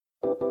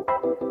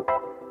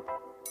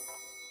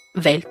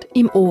Welt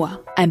im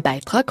Ohr, ein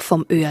Beitrag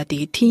vom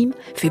ÖAD-Team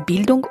für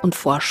Bildung und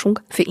Forschung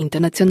für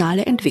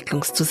internationale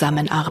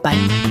Entwicklungszusammenarbeit.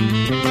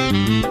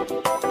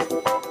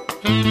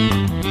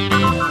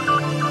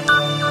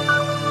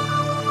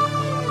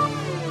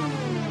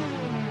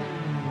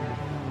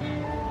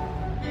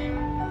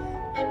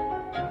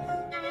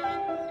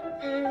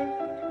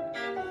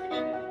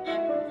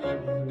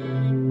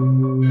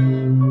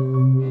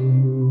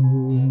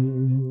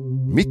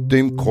 Mit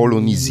dem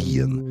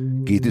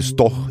Kolonisieren geht es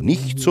doch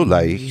nicht so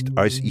leicht,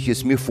 als ich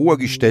es mir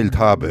vorgestellt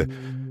habe,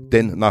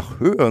 denn nach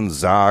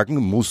Hörensagen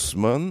muss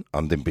man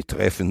an den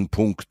betreffenden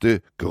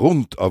Punkte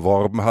Grund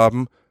erworben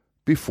haben,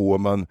 bevor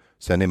man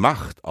seine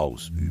Macht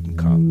ausüben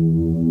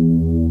kann.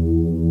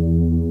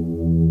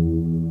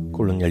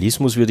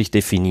 Kolonialismus, würde ich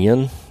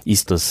definieren,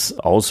 ist das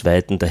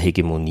Ausweiten der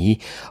Hegemonie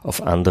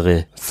auf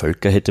andere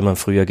Völker, hätte man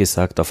früher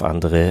gesagt, auf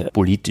andere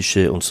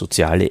politische und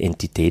soziale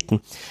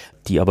Entitäten,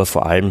 die aber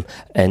vor allem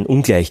ein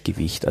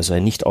Ungleichgewicht, also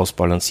ein nicht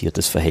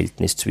ausbalanciertes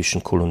Verhältnis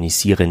zwischen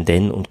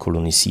Kolonisierenden und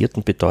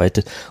Kolonisierten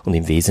bedeutet und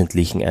im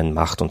Wesentlichen ein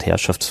Macht- und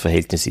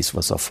Herrschaftsverhältnis ist,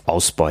 was auf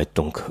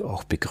Ausbeutung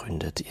auch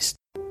begründet ist.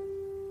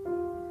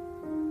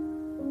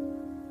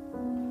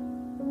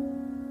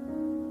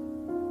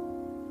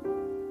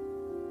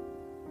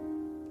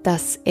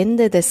 Das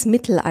Ende des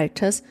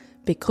Mittelalters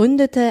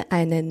begründete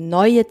eine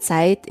neue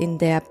Zeit in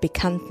der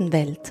bekannten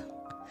Welt.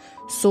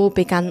 So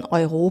begann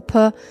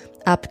Europa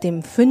ab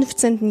dem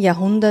 15.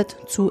 Jahrhundert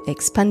zu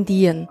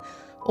expandieren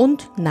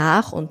und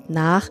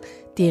nach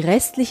die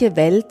restliche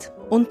Welt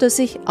unter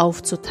sich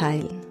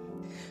aufzuteilen.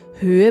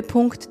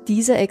 Höhepunkt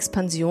dieser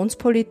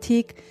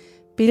Expansionspolitik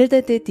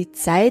bildete die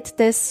Zeit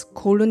des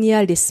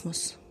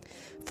Kolonialismus.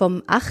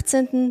 Vom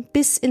 18.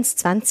 bis ins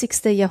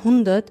 20.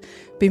 Jahrhundert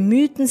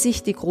bemühten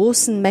sich die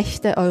großen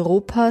Mächte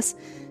Europas,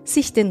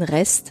 sich den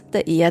Rest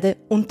der Erde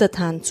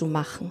untertan zu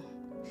machen.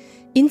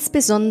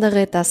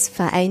 Insbesondere das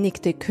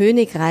Vereinigte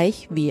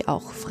Königreich wie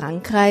auch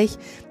Frankreich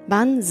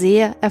waren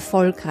sehr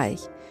erfolgreich.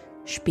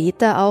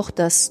 Später auch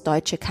das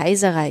Deutsche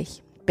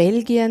Kaiserreich,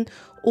 Belgien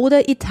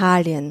oder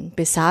Italien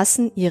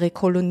besaßen ihre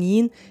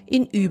Kolonien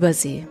in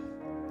Übersee.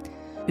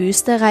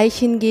 Österreich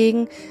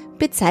hingegen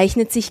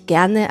bezeichnet sich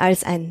gerne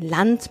als ein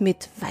Land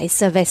mit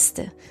weißer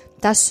Weste,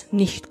 das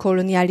nicht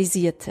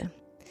kolonialisierte.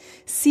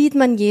 Sieht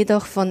man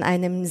jedoch von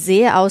einem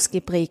sehr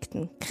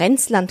ausgeprägten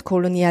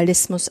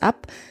Grenzlandkolonialismus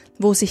ab,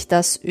 wo sich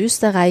das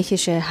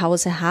österreichische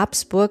Hause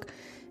Habsburg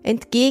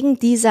entgegen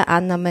dieser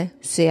Annahme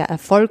sehr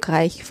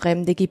erfolgreich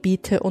fremde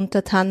Gebiete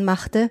untertan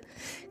machte,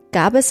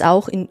 gab es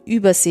auch in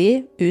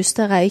Übersee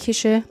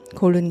österreichische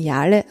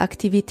koloniale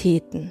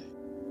Aktivitäten.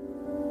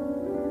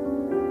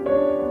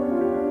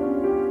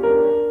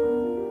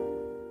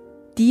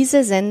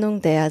 Diese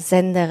Sendung der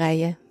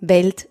Sendereihe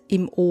Welt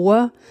im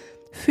Ohr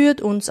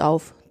führt uns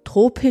auf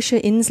tropische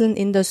Inseln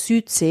in der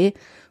Südsee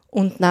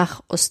und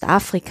nach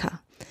Ostafrika,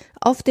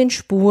 auf den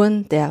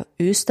Spuren der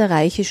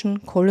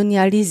österreichischen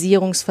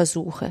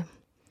Kolonialisierungsversuche.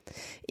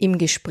 Im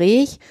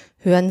Gespräch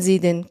hören Sie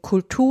den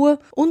Kultur-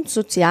 und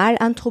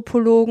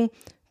Sozialanthropologen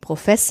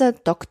Prof.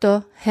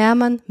 Dr.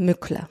 Hermann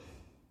Mückler.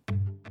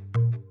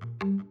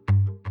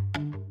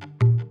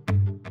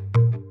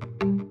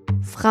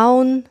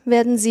 Frauen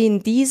werden Sie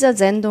in dieser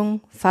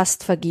Sendung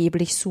fast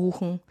vergeblich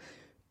suchen.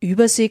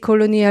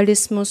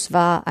 Überseekolonialismus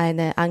war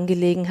eine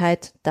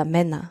Angelegenheit der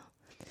Männer.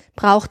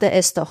 Brauchte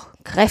es doch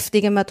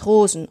kräftige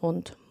Matrosen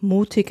und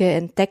mutige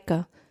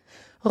Entdecker,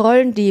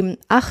 Rollen, die im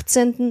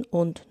 18.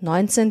 und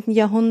 19.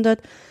 Jahrhundert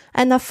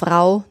einer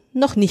Frau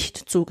noch nicht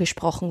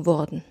zugesprochen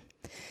wurden.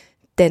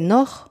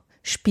 Dennoch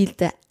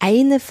spielte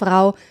eine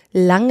Frau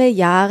lange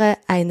Jahre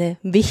eine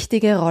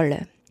wichtige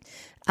Rolle.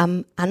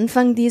 Am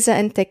Anfang dieser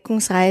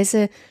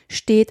Entdeckungsreise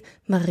steht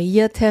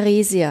Maria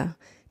Theresia,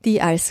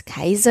 die als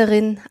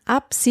Kaiserin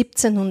ab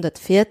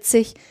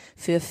 1740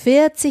 für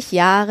 40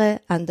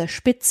 Jahre an der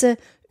Spitze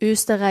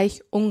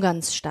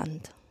Österreich-Ungarns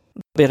stand.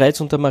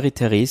 Bereits unter Maria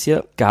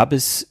Theresia gab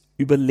es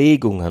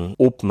Überlegungen,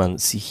 ob man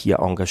sich hier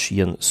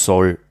engagieren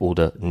soll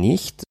oder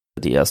nicht.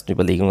 Die ersten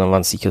Überlegungen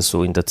waren sicher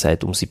so in der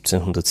Zeit um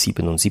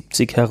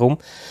 1777 herum.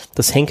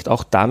 Das hängt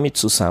auch damit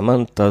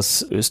zusammen,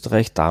 dass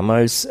Österreich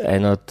damals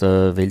einer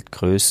der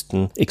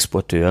weltgrößten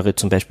Exporteure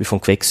zum Beispiel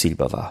von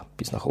Quecksilber war,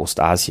 bis nach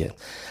Ostasien.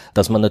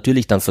 Dass man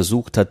natürlich dann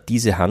versucht hat,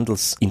 diese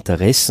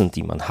Handelsinteressen,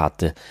 die man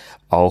hatte,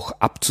 auch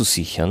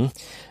abzusichern,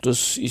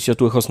 das ist ja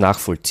durchaus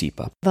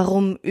nachvollziehbar.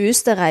 Warum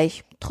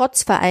Österreich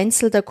trotz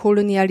vereinzelter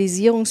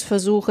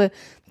Kolonialisierungsversuche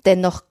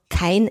dennoch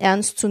kein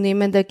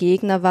ernstzunehmender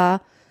Gegner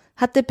war,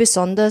 hatte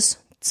besonders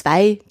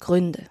zwei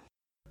Gründe.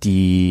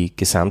 Die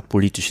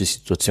gesamtpolitische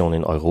Situation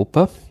in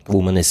Europa,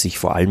 wo man es sich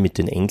vor allem mit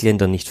den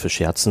Engländern nicht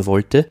verscherzen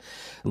wollte.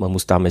 Man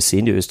muss damals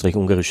sehen, die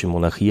österreich-ungarische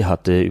Monarchie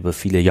hatte über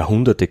viele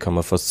Jahrhunderte, kann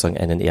man fast sagen,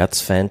 einen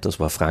Erzfeind, das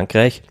war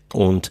Frankreich.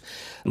 Und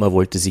man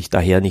wollte sich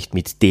daher nicht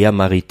mit der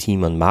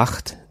maritimen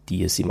Macht,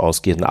 die es im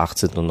ausgehenden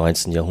 18. und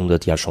 19.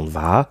 Jahrhundert ja schon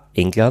war,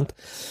 England,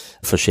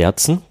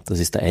 verscherzen. Das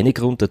ist der eine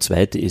Grund. Der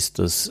zweite ist,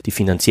 dass die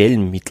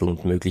finanziellen Mittel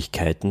und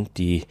Möglichkeiten,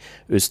 die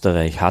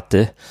Österreich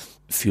hatte,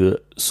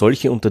 für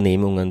solche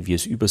Unternehmungen, wie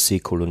es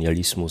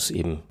Überseekolonialismus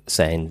eben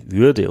sein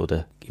würde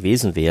oder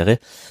gewesen wäre,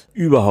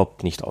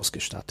 überhaupt nicht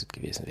ausgestattet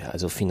gewesen wäre.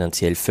 Also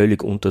finanziell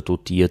völlig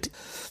unterdotiert.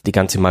 Die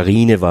ganze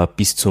Marine war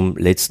bis zum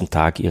letzten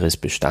Tag ihres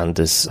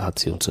Bestandes, hat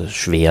sie unter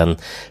schweren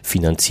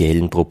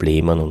finanziellen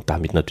Problemen und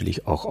damit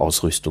natürlich auch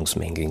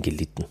Ausrüstungsmängeln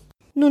gelitten.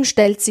 Nun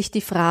stellt sich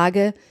die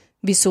Frage,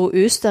 wieso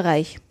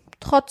Österreich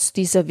trotz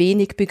dieser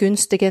wenig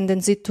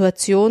begünstigenden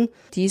Situation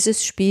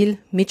dieses Spiel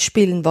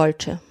mitspielen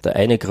wollte. Der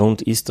eine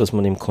Grund ist, dass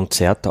man im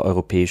Konzert der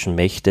europäischen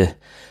Mächte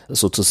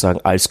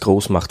sozusagen als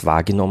Großmacht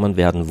wahrgenommen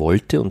werden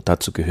wollte, und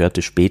dazu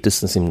gehörte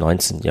spätestens im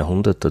 19.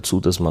 Jahrhundert dazu,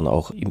 dass man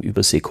auch im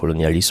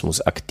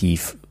Überseekolonialismus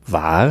aktiv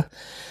war.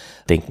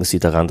 Denken Sie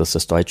daran, dass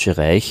das Deutsche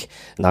Reich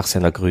nach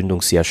seiner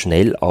Gründung sehr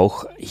schnell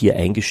auch hier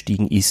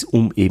eingestiegen ist,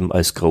 um eben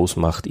als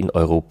Großmacht in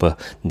Europa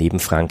neben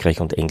Frankreich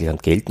und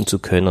England gelten zu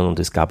können. Und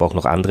es gab auch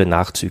noch andere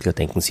Nachzügler,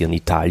 denken Sie an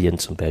Italien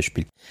zum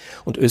Beispiel.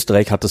 Und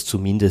Österreich hat das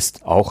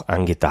zumindest auch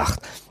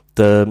angedacht.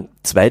 Der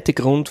zweite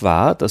Grund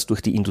war, dass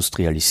durch die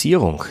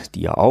Industrialisierung,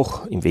 die ja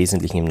auch im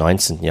Wesentlichen im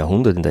 19.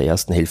 Jahrhundert, in der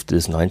ersten Hälfte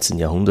des 19.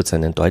 Jahrhunderts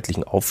einen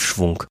deutlichen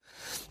Aufschwung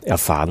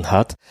erfahren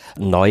hat,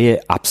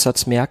 neue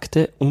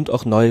Absatzmärkte und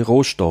auch neue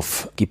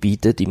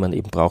Rohstoffgebiete, die man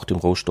eben braucht, um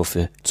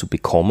Rohstoffe zu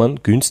bekommen,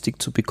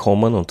 günstig zu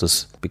bekommen, und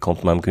das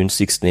bekommt man am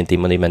günstigsten,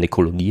 indem man eben eine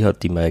Kolonie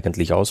hat, die man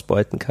eigentlich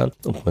ausbeuten kann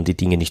und man die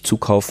Dinge nicht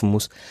zukaufen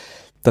muss.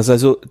 Dass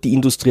also die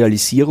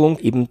Industrialisierung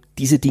eben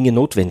diese Dinge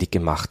notwendig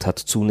gemacht hat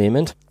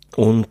zunehmend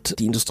und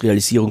die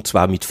Industrialisierung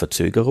zwar mit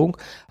Verzögerung,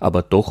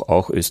 aber doch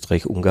auch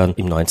Österreich-Ungarn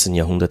im 19.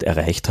 Jahrhundert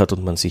erreicht hat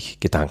und man sich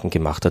Gedanken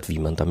gemacht hat, wie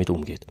man damit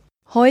umgeht.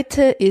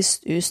 Heute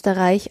ist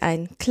Österreich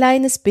ein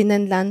kleines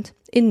Binnenland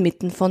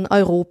inmitten von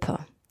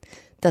Europa.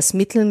 Das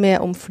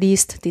Mittelmeer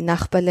umfließt die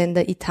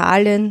Nachbarländer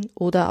Italien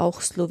oder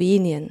auch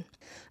Slowenien.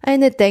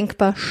 Eine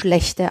denkbar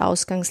schlechte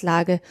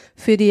Ausgangslage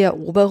für die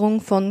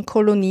Eroberung von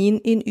Kolonien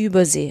in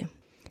Übersee.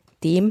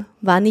 Dem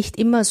war nicht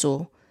immer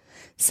so.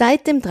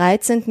 Seit dem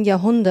 13.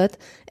 Jahrhundert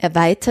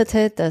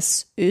erweiterte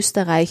das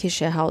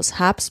österreichische Haus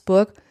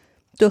Habsburg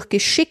durch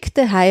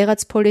geschickte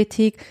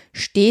Heiratspolitik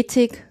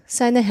stetig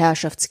seine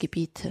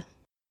Herrschaftsgebiete.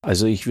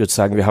 Also ich würde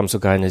sagen, wir haben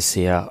sogar eine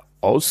sehr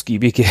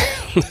ausgiebige,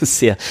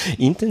 sehr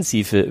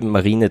intensive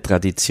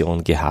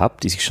Marinetradition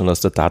gehabt, die sich schon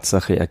aus der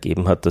Tatsache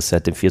ergeben hat, dass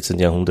seit dem 14.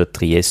 Jahrhundert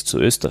Triest zu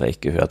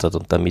Österreich gehört hat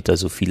und damit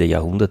also viele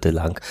Jahrhunderte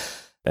lang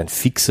ein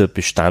fixer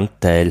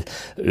Bestandteil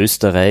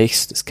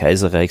Österreichs, des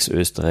Kaiserreichs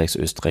Österreichs,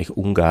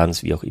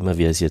 Österreich-Ungarns, wie auch immer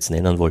wir es jetzt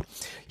nennen wollen,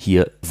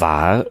 hier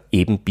war,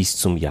 eben bis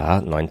zum Jahr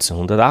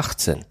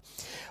 1918.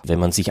 Wenn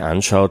man sich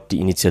anschaut, die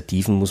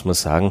Initiativen, muss man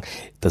sagen,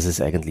 dass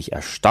es eigentlich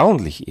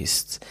erstaunlich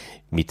ist,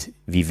 mit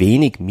wie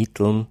wenig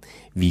Mitteln,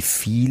 wie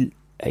viel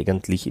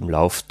eigentlich im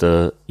Lauf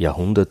der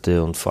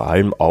Jahrhunderte und vor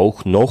allem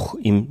auch noch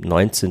im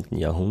 19.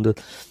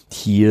 Jahrhundert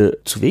hier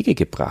zu Wege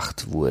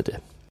gebracht wurde.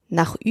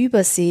 Nach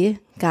Übersee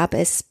gab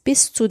es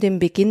bis zu dem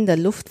Beginn der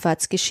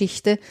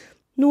Luftfahrtsgeschichte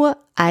nur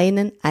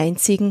einen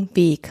einzigen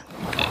Weg.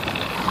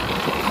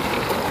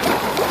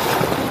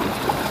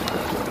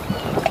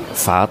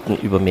 Fahrten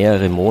über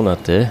mehrere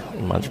Monate,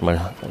 und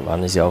manchmal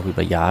waren es ja auch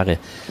über Jahre,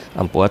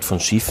 an Bord von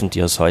Schiffen, die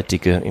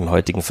im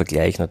heutigen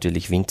Vergleich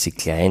natürlich winzig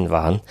klein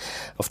waren,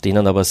 auf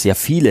denen aber sehr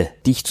viele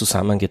dicht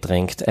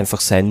zusammengedrängt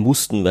einfach sein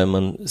mussten, weil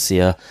man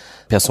sehr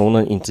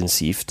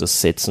personenintensiv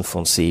das Setzen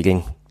von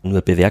Segeln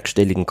nur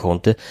bewerkstelligen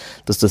konnte,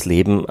 dass das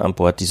Leben an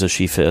Bord dieser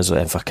Schiffe also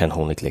einfach kein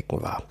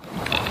Honiglecken war.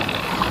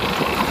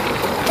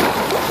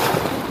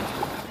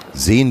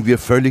 Sehen wir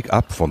völlig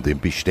ab von dem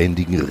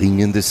beständigen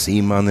Ringen des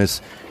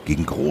Seemannes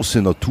gegen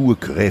große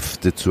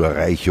Naturkräfte zur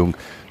Erreichung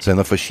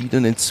seiner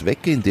verschiedenen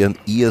Zwecke, in deren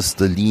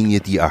erster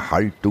Linie die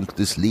Erhaltung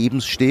des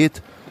Lebens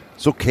steht,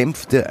 so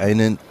kämpft er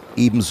einen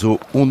ebenso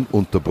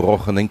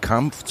ununterbrochenen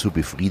Kampf zur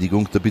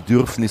Befriedigung der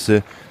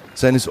Bedürfnisse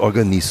seines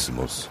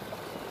Organismus.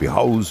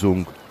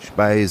 Behausung,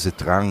 Speise,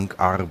 Trank,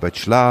 Arbeit,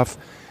 Schlaf,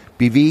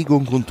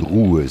 Bewegung und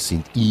Ruhe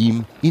sind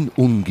ihm in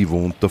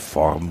ungewohnter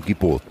Form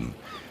geboten.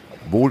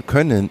 Wohl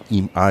können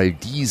ihm all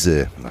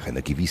diese nach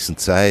einer gewissen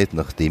Zeit,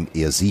 nachdem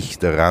er sich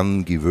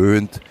daran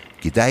gewöhnt,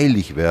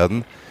 gedeihlich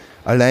werden,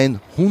 allein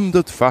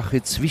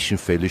 100-fache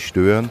Zwischenfälle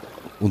stören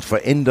und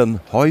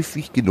verändern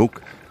häufig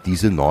genug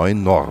diese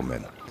neuen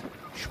Normen.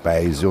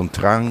 Speise und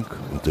Trank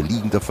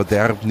unterliegen der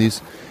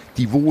Verderbnis,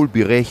 die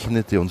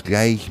wohlberechnete und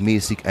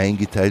gleichmäßig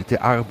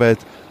eingeteilte Arbeit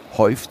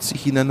häuft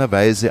sich in einer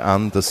Weise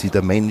an, dass sie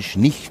der Mensch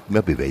nicht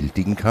mehr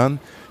bewältigen kann,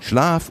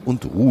 Schlaf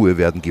und Ruhe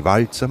werden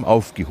gewaltsam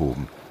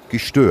aufgehoben,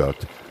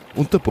 gestört,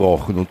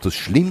 unterbrochen und das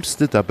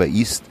Schlimmste dabei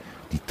ist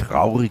die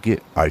traurige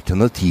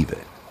Alternative.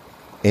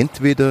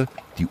 Entweder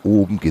die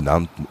oben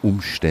genannten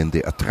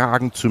Umstände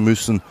ertragen zu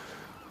müssen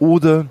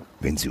oder,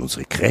 wenn sie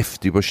unsere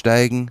Kräfte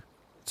übersteigen,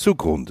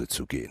 zugrunde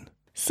zu gehen.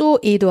 So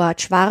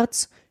Eduard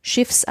Schwarz,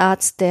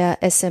 Schiffsarzt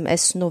der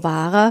SMS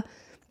Novara,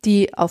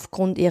 die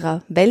aufgrund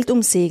ihrer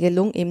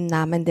Weltumsegelung im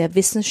Namen der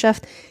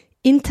Wissenschaft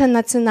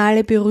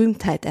internationale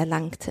Berühmtheit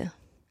erlangte.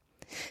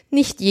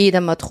 Nicht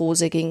jeder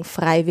Matrose ging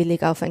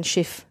freiwillig auf ein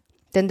Schiff,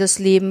 denn das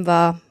Leben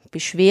war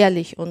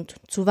beschwerlich und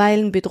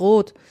zuweilen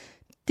bedroht,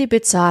 die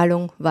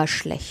Bezahlung war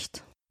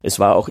schlecht. Es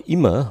war auch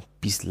immer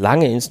bis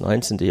lange ins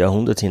 19.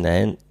 Jahrhundert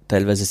hinein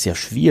teilweise sehr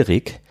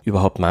schwierig,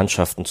 überhaupt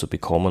Mannschaften zu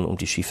bekommen, um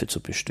die Schiffe zu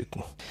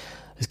bestücken.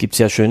 Es gibt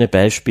sehr schöne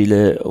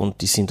Beispiele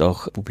und die sind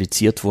auch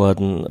publiziert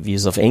worden, wie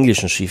es auf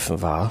englischen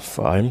Schiffen war,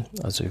 vor allem.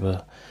 Also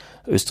über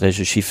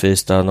österreichische Schiffe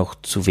ist da noch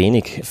zu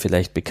wenig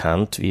vielleicht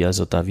bekannt, wie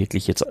also da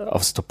wirklich jetzt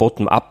aus der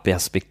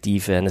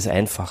Bottom-up-Perspektive eines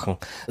einfachen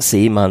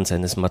Seemanns,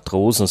 eines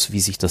Matrosens, wie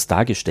sich das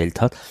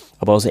dargestellt hat.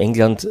 Aber aus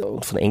England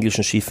und von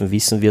englischen Schiffen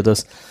wissen wir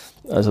das,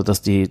 also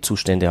dass die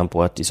Zustände an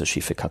Bord dieser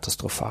Schiffe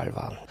katastrophal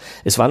waren.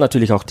 Es war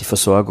natürlich auch die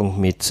Versorgung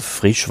mit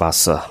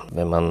Frischwasser,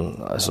 wenn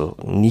man also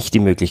nicht die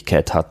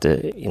Möglichkeit hatte,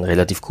 in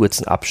relativ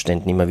kurzen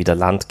Abständen immer wieder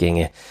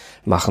Landgänge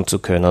machen zu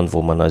können,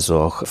 wo man also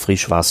auch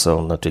Frischwasser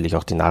und natürlich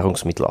auch die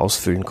Nahrungsmittel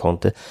ausfüllen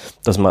konnte,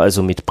 dass man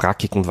also mit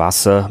brackigem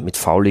Wasser, mit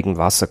fauligem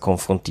Wasser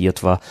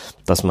konfrontiert war,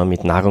 dass man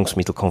mit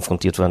Nahrungsmitteln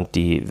konfrontiert war,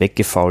 die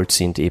weggefault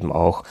sind, eben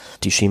auch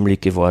die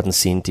schimmelig geworden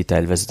sind, die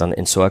teilweise dann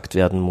entsorgt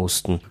werden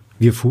mussten.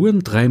 Wir fuhren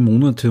 3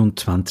 Monate und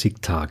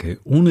 20 Tage,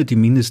 ohne die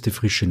mindeste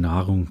frische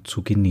Nahrung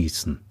zu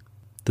genießen.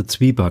 Der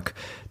Zwieback,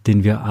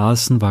 den wir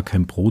aßen, war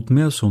kein Brot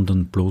mehr,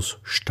 sondern bloß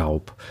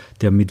Staub,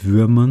 der mit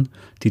Würmern,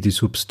 die die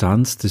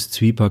Substanz des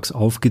Zwiebacks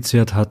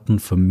aufgezehrt hatten,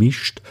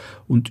 vermischt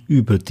und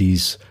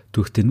überdies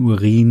durch den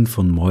Urin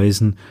von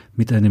Mäusen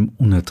mit einem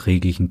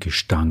unerträglichen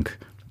Gestank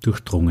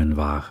durchdrungen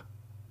war.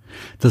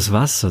 Das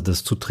Wasser,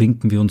 das zu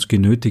trinken wir uns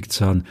genötigt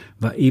sahen,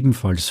 war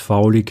ebenfalls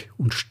faulig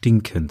und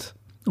stinkend.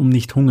 Um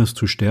nicht hungers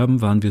zu sterben,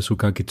 waren wir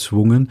sogar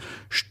gezwungen,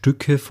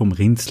 Stücke vom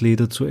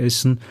Rindsleder zu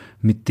essen,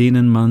 mit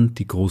denen man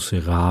die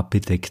große Ra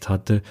bedeckt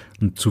hatte,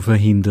 um zu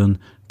verhindern,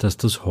 dass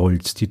das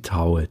Holz die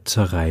Taue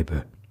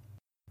zerreibe.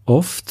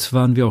 Oft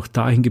waren wir auch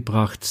dahin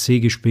gebracht,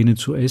 Sägespäne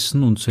zu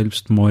essen und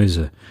selbst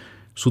Mäuse.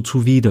 So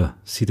zuwider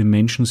sie den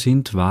Menschen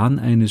sind, waren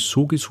eine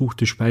so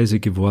gesuchte Speise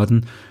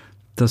geworden,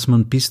 dass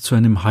man bis zu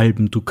einem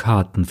halben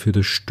Dukaten für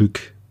das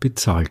Stück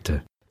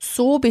bezahlte.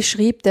 So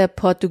beschrieb der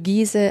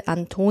Portugiese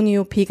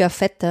Antonio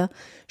Pigafetta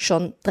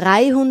schon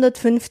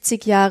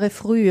 350 Jahre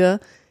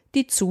früher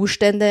die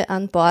Zustände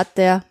an Bord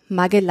der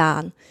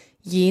Magellan,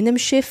 jenem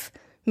Schiff,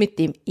 mit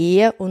dem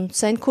er und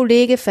sein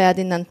Kollege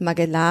Ferdinand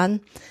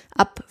Magellan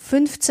ab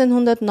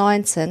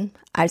 1519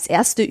 als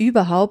erste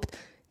überhaupt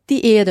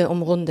die Erde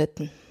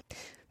umrundeten.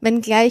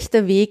 Wenngleich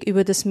der Weg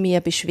über das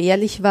Meer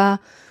beschwerlich war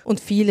und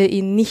viele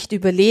ihn nicht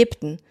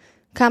überlebten,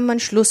 kam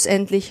man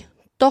schlussendlich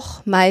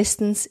doch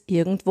meistens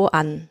irgendwo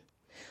an.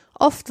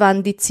 Oft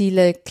waren die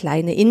Ziele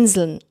kleine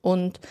Inseln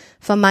und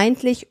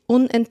vermeintlich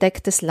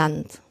unentdecktes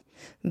Land.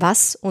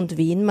 Was und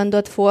wen man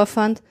dort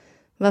vorfand,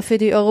 war für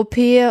die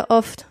Europäer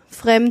oft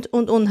fremd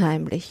und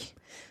unheimlich.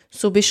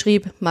 So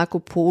beschrieb Marco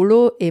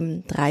Polo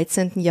im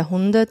 13.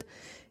 Jahrhundert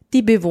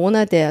die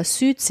Bewohner der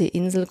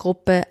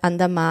Südseeinselgruppe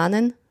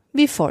Andamanen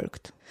wie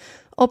folgt.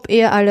 Ob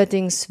er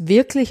allerdings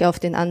wirklich auf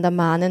den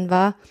Andamanen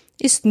war,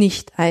 ist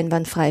nicht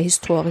einwandfrei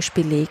historisch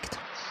belegt.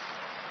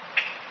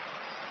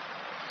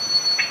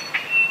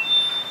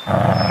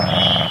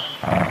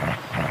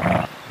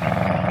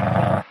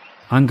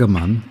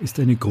 Andaman ist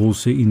eine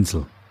große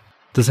Insel.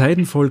 Das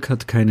Heidenvolk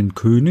hat keinen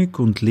König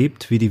und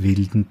lebt wie die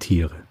wilden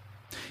Tiere.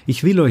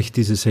 Ich will euch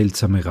diese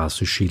seltsame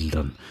Rasse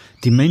schildern.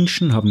 Die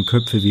Menschen haben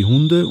Köpfe wie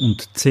Hunde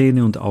und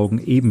Zähne und Augen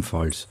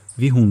ebenfalls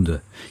wie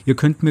Hunde. Ihr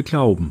könnt mir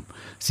glauben,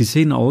 sie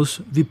sehen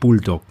aus wie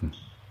Bulldoggen.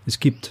 Es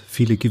gibt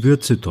viele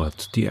Gewürze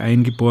dort, die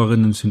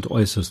Eingeborenen sind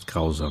äußerst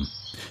grausam.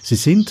 Sie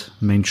sind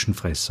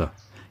Menschenfresser.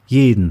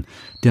 Jeden,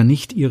 der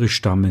nicht ihres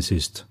Stammes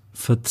ist,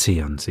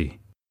 verzehren sie.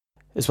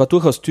 Es war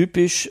durchaus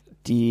typisch,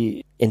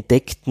 die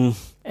entdeckten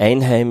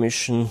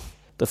Einheimischen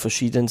der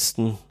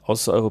verschiedensten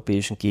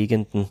außereuropäischen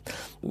Gegenden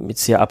mit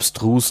sehr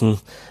abstrusen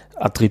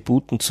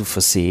Attributen zu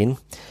versehen.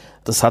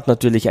 Das hat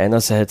natürlich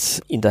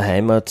einerseits in der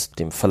Heimat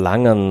dem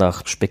Verlangen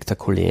nach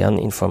spektakulären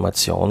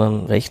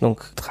Informationen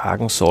Rechnung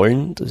tragen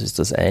sollen, das ist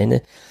das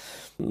eine.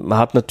 Man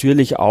hat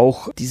natürlich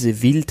auch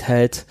diese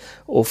Wildheit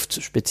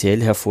oft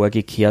speziell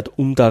hervorgekehrt,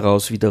 um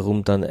daraus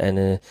wiederum dann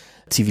eine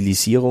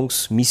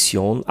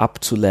Zivilisierungsmission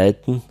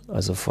abzuleiten.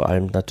 Also vor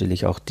allem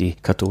natürlich auch die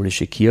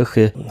katholische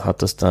Kirche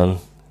hat das dann,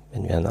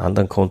 wenn wir einen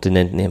anderen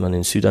Kontinent nehmen,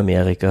 in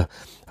Südamerika,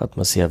 hat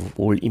man sehr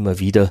wohl immer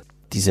wieder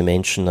diese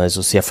Menschen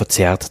also sehr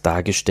verzerrt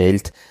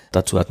dargestellt.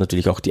 Dazu hat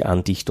natürlich auch die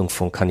Andichtung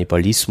von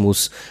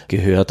Kannibalismus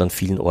gehört an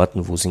vielen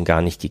Orten, wo es ihn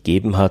gar nicht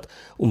gegeben hat,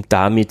 um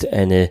damit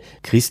eine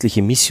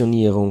christliche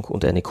Missionierung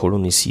und eine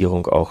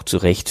Kolonisierung auch zu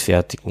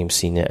rechtfertigen im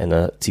Sinne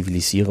einer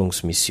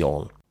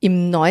Zivilisierungsmission.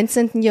 Im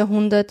 19.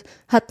 Jahrhundert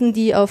hatten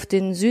die auf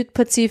den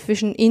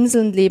südpazifischen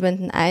Inseln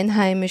lebenden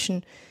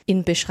Einheimischen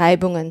in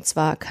Beschreibungen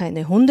zwar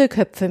keine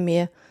Hundeköpfe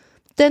mehr,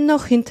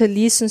 dennoch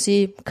hinterließen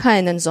sie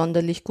keinen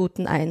sonderlich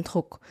guten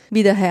Eindruck,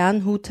 wie der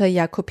Herrnhuter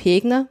Jakob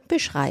Hegner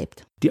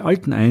beschreibt. Die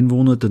alten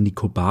Einwohner der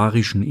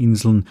Nikobarischen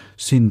Inseln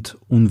sind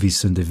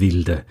unwissende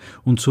Wilde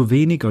und so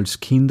wenig als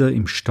Kinder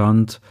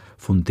imstand,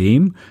 von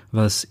dem,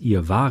 was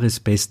ihr wahres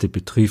Beste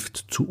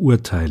betrifft, zu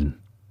urteilen.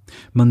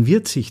 Man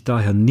wird sich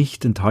daher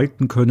nicht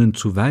enthalten können,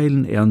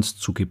 zuweilen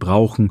ernst zu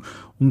gebrauchen,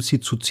 um sie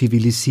zu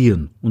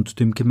zivilisieren und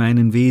dem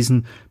gemeinen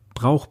Wesen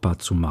brauchbar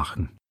zu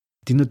machen.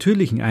 Die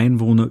natürlichen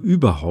Einwohner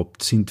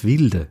überhaupt sind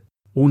Wilde,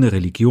 ohne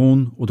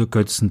Religion oder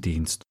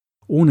Götzendienst,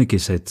 ohne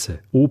Gesetze,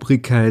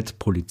 Obrigkeit,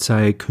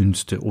 Polizei,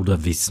 Künste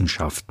oder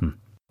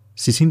Wissenschaften.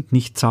 Sie sind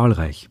nicht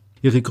zahlreich.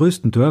 Ihre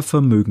größten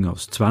Dörfer mögen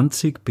aus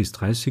 20 bis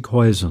 30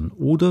 Häusern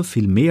oder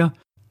vielmehr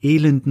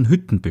elenden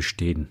Hütten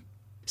bestehen.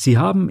 Sie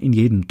haben in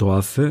jedem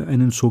Dorfe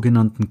einen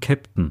sogenannten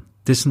Käpt'n,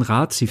 dessen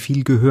Rat sie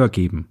viel Gehör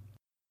geben.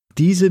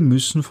 Diese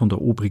müssen von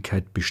der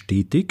Obrigkeit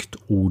bestätigt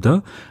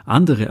oder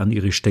andere an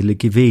ihre Stelle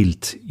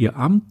gewählt, ihr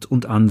Amt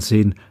und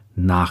Ansehen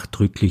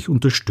nachdrücklich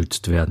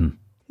unterstützt werden.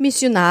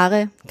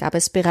 Missionare gab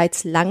es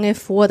bereits lange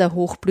vor der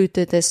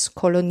Hochblüte des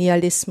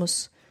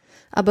Kolonialismus.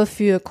 Aber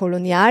für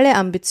koloniale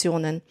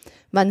Ambitionen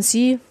waren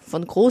sie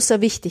von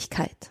großer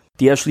Wichtigkeit.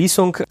 Die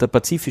Erschließung der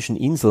pazifischen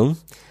Inseln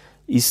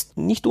ist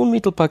nicht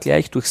unmittelbar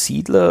gleich durch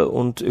Siedler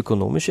und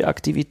ökonomische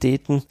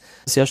Aktivitäten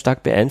sehr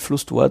stark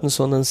beeinflusst worden,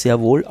 sondern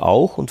sehr wohl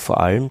auch und vor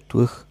allem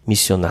durch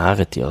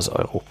Missionare, die aus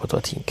Europa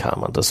dorthin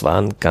kamen. Das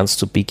waren ganz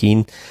zu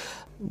Beginn,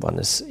 waren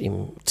es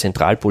im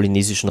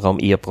zentralpolynesischen Raum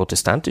eher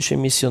protestantische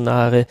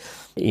Missionare,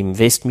 im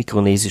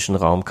westmikronesischen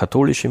Raum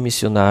katholische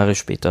Missionare,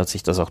 später hat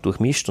sich das auch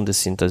durchmischt und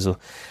es sind also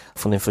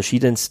von den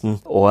verschiedensten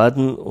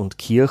Orden und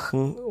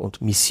Kirchen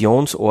und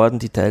Missionsorden,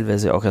 die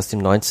teilweise auch erst im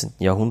 19.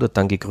 Jahrhundert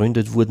dann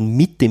gegründet wurden,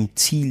 mit dem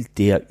Ziel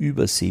der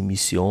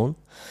Überseemission,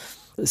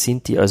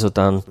 sind die also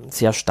dann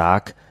sehr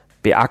stark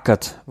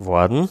beackert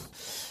worden,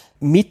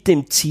 mit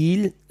dem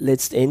Ziel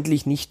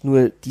letztendlich nicht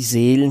nur die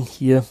Seelen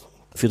hier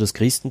für das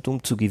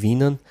Christentum zu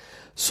gewinnen,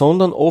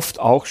 sondern oft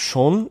auch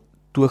schon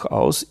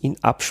durchaus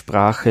in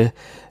Absprache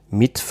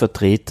mit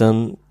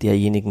Vertretern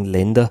derjenigen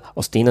Länder,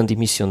 aus denen die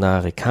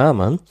Missionare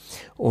kamen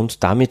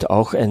und damit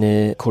auch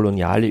eine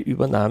koloniale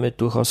Übernahme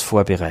durchaus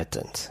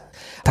vorbereitend.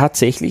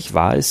 Tatsächlich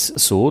war es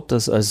so,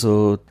 dass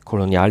also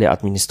koloniale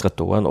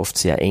Administratoren oft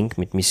sehr eng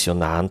mit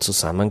Missionaren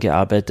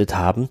zusammengearbeitet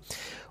haben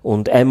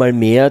und einmal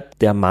mehr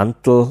der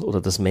Mantel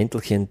oder das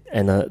Mäntelchen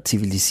einer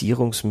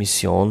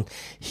Zivilisierungsmission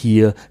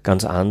hier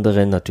ganz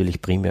anderen,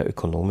 natürlich primär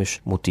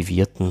ökonomisch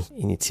motivierten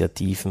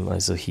Initiativen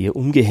also hier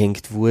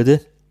umgehängt wurde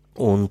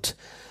und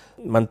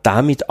man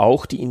damit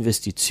auch die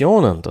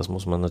Investitionen, das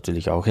muss man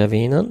natürlich auch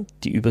erwähnen,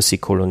 die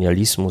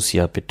Überseekolonialismus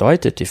ja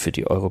bedeutete für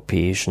die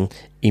europäischen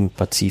im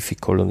Pazifik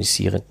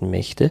kolonisierenden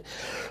Mächte,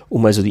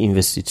 um also die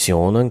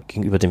Investitionen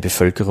gegenüber den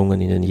Bevölkerungen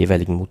in den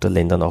jeweiligen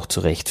Mutterländern auch zu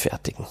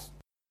rechtfertigen.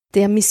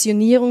 Der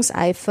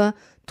Missionierungseifer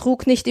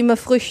trug nicht immer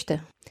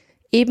Früchte.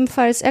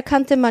 Ebenfalls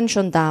erkannte man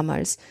schon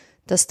damals,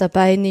 dass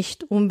dabei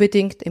nicht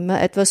unbedingt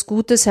immer etwas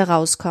Gutes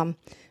herauskam,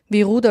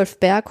 wie Rudolf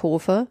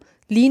Berghofer,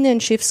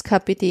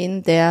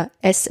 Linienschiffskapitän der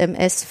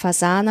SMS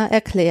Fasana,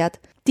 erklärt,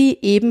 die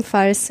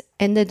ebenfalls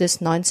Ende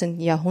des 19.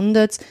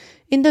 Jahrhunderts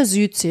in der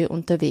Südsee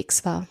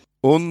unterwegs war.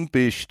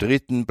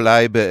 Unbestritten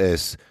bleibe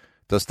es,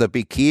 dass der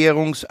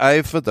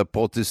Bekehrungseifer der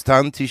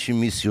protestantischen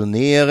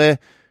Missionäre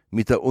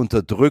mit der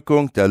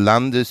Unterdrückung der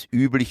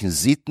landesüblichen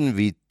Sitten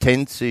wie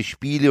Tänze,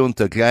 Spiele und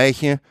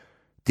dergleichen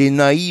den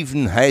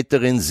naiven,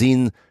 heiteren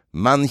Sinn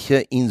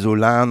mancher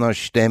Insulaner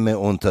Stämme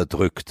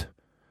unterdrückt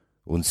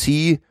und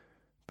sie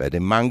bei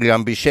dem Mangel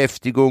an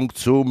Beschäftigung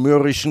zu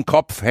mürrischen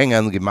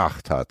Kopfhängern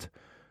gemacht hat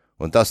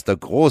und dass der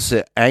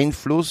große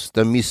Einfluss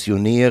der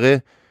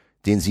Missionäre,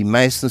 den sie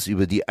meistens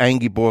über die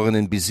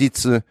eingeborenen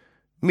besitzen,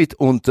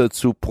 mitunter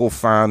zu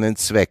profanen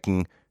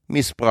Zwecken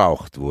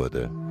missbraucht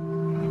wurde.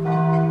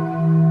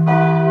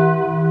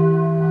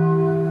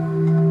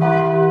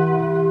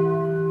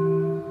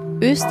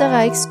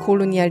 Österreichs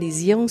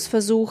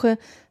Kolonialisierungsversuche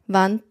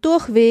waren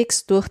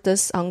durchwegs durch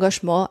das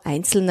Engagement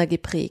Einzelner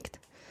geprägt.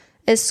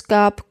 Es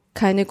gab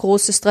keine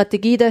große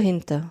Strategie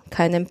dahinter,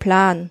 keinen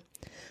Plan.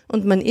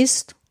 Und man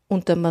ist,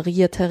 unter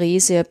Maria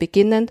Theresia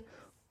beginnend,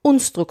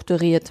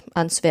 unstrukturiert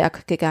ans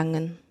Werk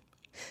gegangen.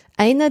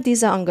 Einer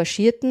dieser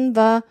Engagierten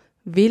war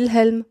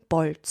Wilhelm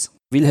Bolz.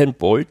 Wilhelm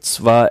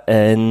Bolz war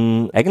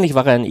ein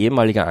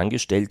ehemaliger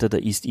Angestellter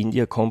der East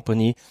India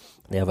Company.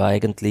 Er war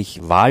eigentlich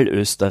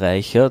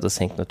Wahlösterreicher, das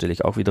hängt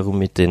natürlich auch wiederum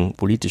mit den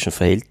politischen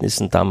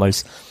Verhältnissen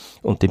damals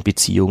und den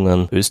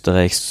Beziehungen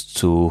Österreichs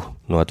zu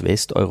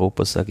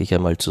Nordwesteuropa, sage ich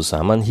einmal,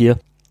 zusammen hier.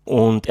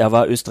 Und er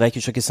war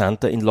österreichischer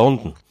Gesandter in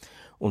London.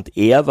 Und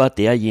er war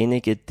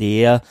derjenige,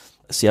 der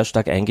sehr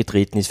stark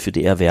eingetreten ist für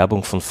die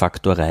Erwerbung von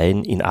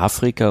Faktoreien in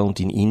Afrika und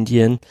in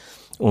Indien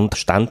und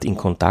stand in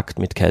Kontakt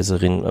mit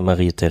Kaiserin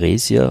Maria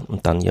Theresia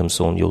und dann ihrem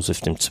Sohn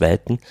Josef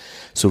II.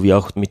 Sowie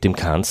auch mit dem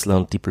Kanzler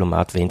und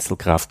Diplomat Wenzel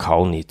Graf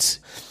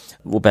Kaunitz.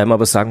 Wobei man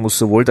aber sagen muss,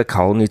 sowohl der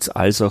Kaunitz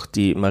als auch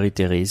die Maria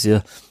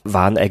Theresia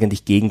waren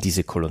eigentlich gegen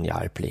diese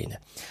Kolonialpläne.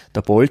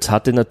 Der Bolz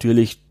hatte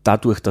natürlich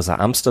dadurch, dass er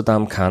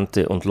Amsterdam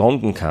kannte und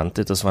London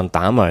kannte, das waren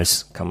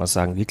damals, kann man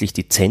sagen, wirklich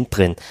die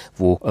Zentren,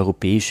 wo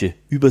europäische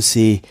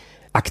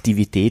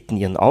Überseeaktivitäten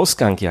ihren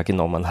Ausgang ja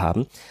genommen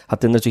haben,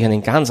 hat er natürlich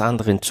einen ganz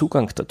anderen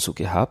Zugang dazu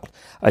gehabt,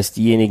 als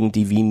diejenigen,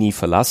 die Wien nie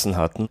verlassen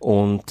hatten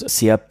und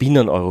sehr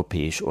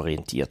binneneuropäisch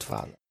orientiert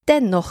waren.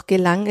 Dennoch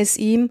gelang es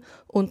ihm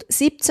und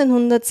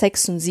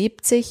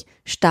 1776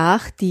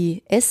 stach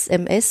die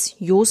SMS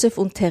Josef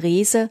und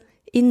Therese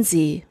in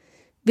See.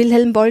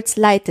 Wilhelm Bolz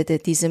leitete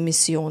diese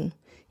Mission.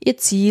 Ihr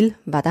Ziel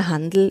war der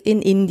Handel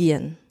in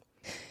Indien.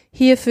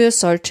 Hierfür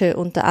sollte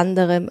unter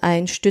anderem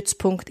ein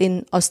Stützpunkt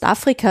in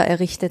Ostafrika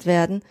errichtet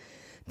werden,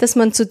 das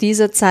man zu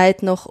dieser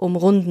Zeit noch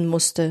umrunden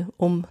musste,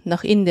 um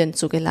nach Indien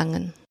zu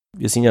gelangen.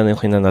 Wir sind ja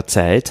noch in einer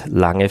Zeit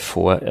lange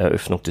vor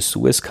Eröffnung des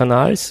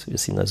Suezkanals. Wir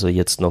sind also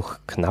jetzt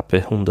noch knappe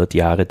 100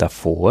 Jahre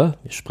davor.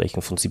 Wir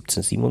sprechen von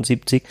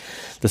 1777.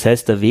 Das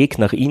heißt, der Weg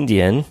nach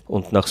Indien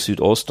und nach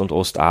Südost- und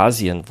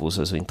Ostasien, wo es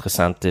also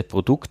interessante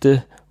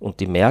Produkte und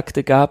die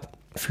Märkte gab,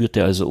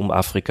 führte also um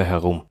Afrika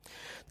herum.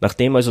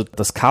 Nachdem also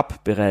das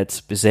Kap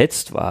bereits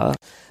besetzt war,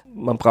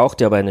 man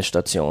brauchte aber eine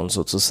Station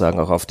sozusagen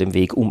auch auf dem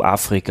Weg um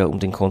Afrika, um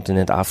den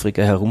Kontinent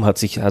Afrika herum,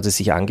 hat es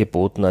sich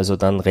angeboten, also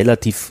dann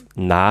relativ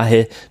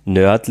nahe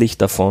nördlich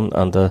davon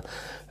an der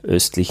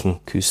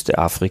östlichen Küste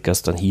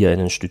Afrikas dann hier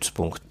einen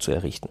Stützpunkt zu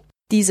errichten.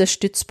 Dieser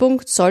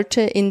Stützpunkt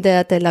sollte in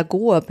der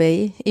Delagoa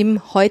Bay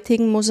im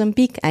heutigen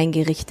Mosambik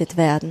eingerichtet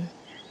werden.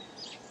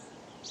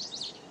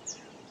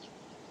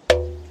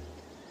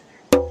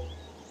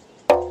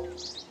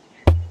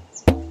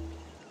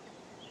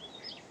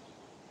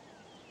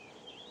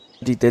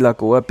 Die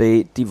Delagoa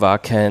Bay, die war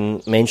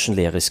kein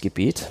menschenleeres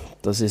Gebiet.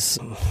 Das ist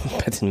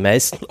bei den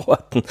meisten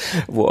Orten,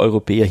 wo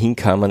Europäer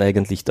hinkamen,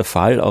 eigentlich der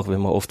Fall, auch wenn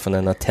man oft von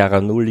einer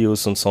Terra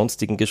Nullius und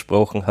sonstigen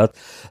gesprochen hat.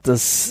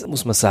 Das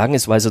muss man sagen,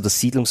 es war also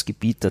das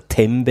Siedlungsgebiet der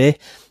Tembe.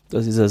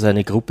 Das ist also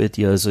eine Gruppe,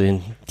 die also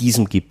in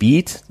diesem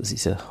Gebiet, das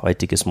ist ja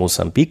heutiges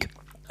Mosambik,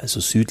 also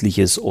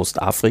südliches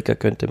Ostafrika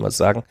könnte man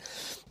sagen,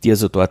 die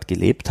also dort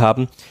gelebt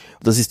haben.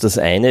 Das ist das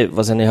eine,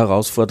 was eine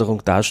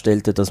Herausforderung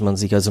darstellte, dass man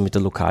sich also mit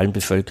der lokalen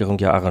Bevölkerung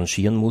ja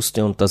arrangieren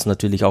musste und das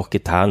natürlich auch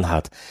getan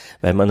hat,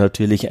 weil man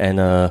natürlich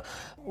einer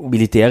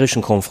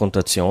militärischen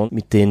Konfrontation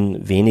mit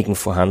den wenigen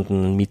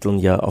vorhandenen Mitteln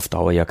ja auf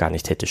Dauer ja gar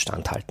nicht hätte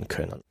standhalten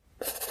können.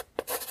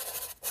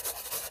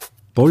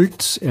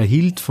 Bolz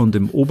erhielt von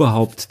dem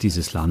Oberhaupt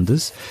dieses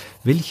Landes,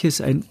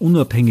 welches ein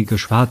unabhängiger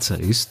Schwarzer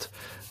ist,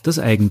 das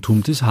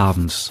Eigentum des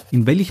Hafens,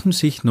 in welchem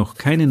sich noch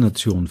keine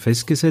Nation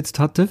festgesetzt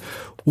hatte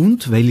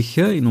und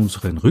welcher in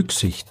unseren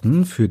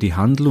Rücksichten für die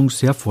Handlung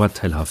sehr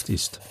vorteilhaft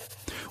ist.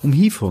 Um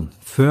hiervon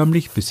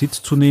förmlich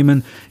Besitz zu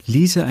nehmen,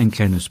 ließ er ein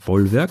kleines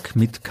Bollwerk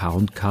mit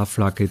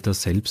K&K-Flagge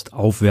daselbst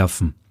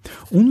aufwerfen.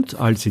 Und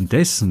als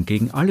indessen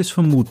gegen alles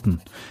Vermuten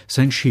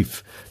sein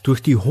Schiff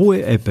durch die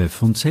hohe Ebbe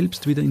von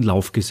selbst wieder in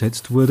Lauf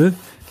gesetzt wurde,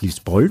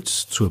 ließ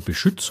Bolz zur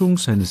Beschützung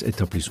seines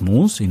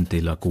Etablissements in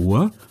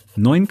Delagoa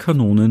 9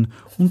 Kanonen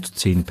und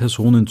 10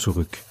 Personen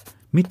zurück.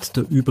 Mit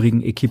der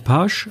übrigen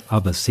Equipage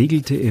aber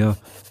segelte er,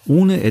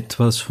 ohne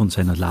etwas von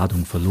seiner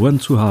Ladung verloren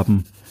zu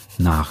haben,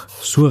 nach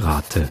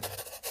Surate.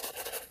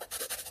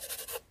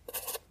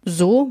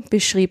 So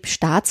beschrieb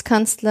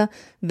Staatskanzler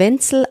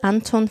Wenzel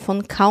Anton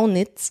von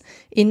Kaunitz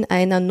in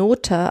einer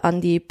Nota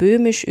an die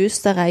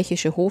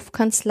böhmisch-österreichische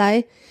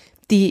Hofkanzlei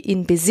die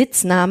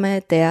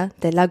Inbesitznahme der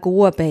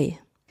Delagoa Bay.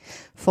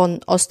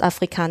 Von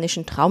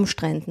ostafrikanischen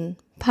Traumstränden,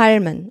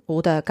 Palmen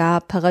oder gar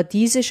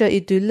paradiesischer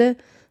Idylle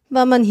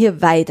war man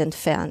hier weit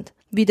entfernt,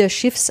 wie der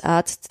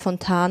Schiffsarzt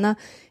Fontana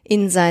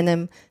in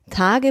seinem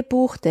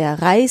Tagebuch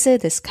der Reise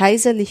des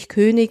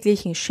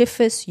kaiserlich-königlichen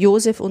Schiffes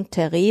Josef und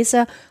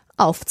Theresa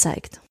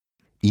aufzeigt.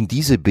 In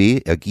diese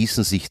B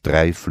ergießen sich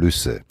 3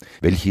 Flüsse,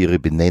 welche ihre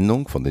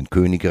Benennung von den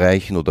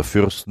Königreichen oder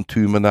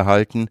Fürstentümern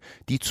erhalten,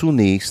 die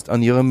zunächst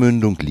an ihrer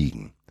Mündung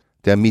liegen.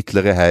 Der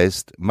mittlere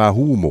heißt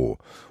Mahumo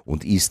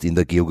und ist in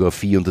der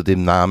Geographie unter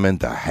dem Namen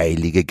der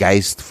Heilige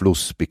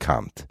Geistfluss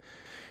bekannt.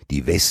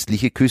 Die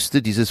westliche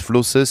Küste dieses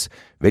Flusses,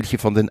 welche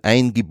von den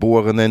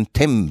Eingeborenen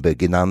Tembe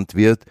genannt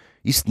wird,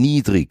 ist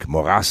niedrig,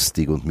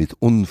 morastig und mit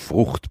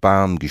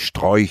unfruchtbaren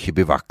Gesträuche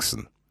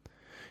bewachsen.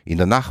 In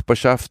der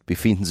Nachbarschaft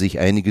befinden sich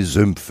einige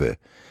Sümpfe,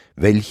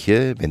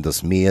 welche, wenn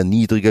das Meer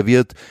niedriger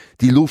wird,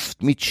 die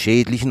Luft mit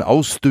schädlichen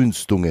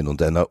Ausdünstungen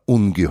und einer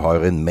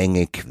ungeheuren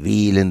Menge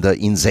quälender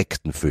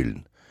Insekten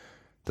füllen.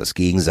 Das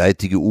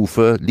gegenseitige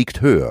Ufer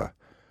liegt höher,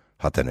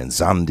 hat einen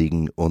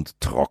sandigen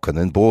und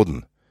trockenen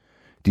Boden.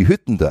 Die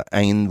Hütten der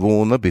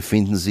Einwohner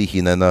befinden sich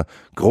in einer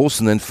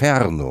großen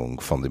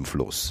Entfernung von dem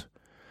Fluss.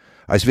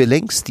 Als wir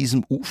längs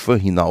diesem Ufer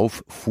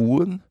hinauf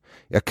fuhren,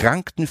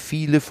 erkrankten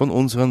viele von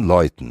unseren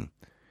Leuten.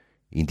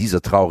 In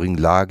dieser traurigen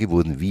Lage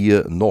wurden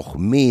wir noch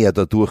mehr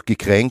dadurch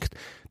gekränkt,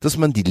 dass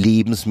man die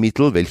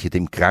Lebensmittel, welche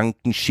dem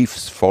kranken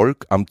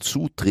Schiffsvolk am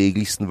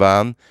zuträglichsten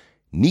waren,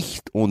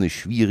 nicht ohne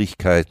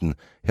Schwierigkeiten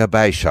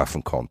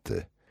herbeischaffen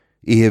konnte.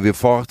 Ehe wir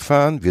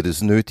fortfahren, wird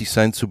es nötig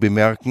sein zu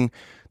bemerken,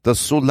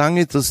 dass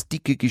solange das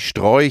dicke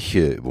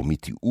Gesträuche,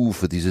 womit die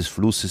Ufer dieses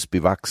Flusses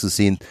bewachsen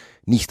sind,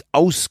 nicht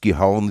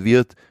ausgehauen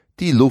wird,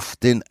 die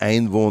Luft den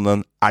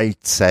Einwohnern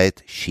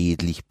allzeit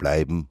schädlich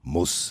bleiben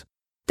muss.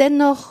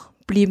 Dennoch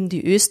blieben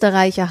die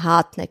Österreicher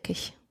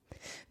hartnäckig.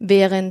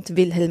 Während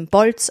Wilhelm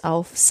Bolz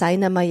auf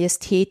seiner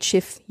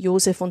Majestätsschiff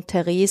Josef und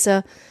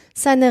Theresa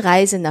seine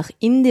Reise nach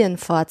Indien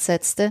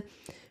fortsetzte,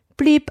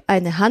 blieb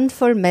eine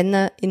Handvoll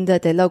Männer in der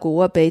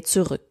Delagoa Bay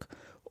zurück,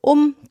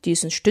 um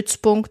diesen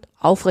Stützpunkt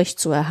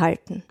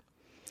aufrechtzuerhalten.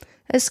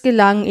 Es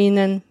gelang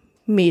ihnen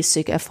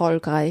mäßig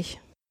erfolgreich.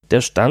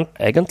 der stand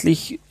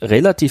eigentlich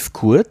relativ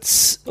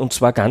kurz, und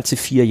zwar ganze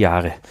 4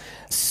 Jahre.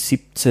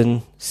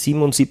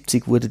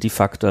 1777 wurde die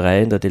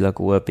Faktorei in der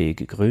Delagoa Bay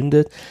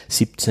gegründet.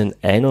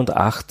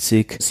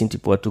 1781 sind die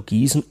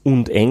Portugiesen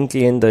und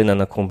Engländer in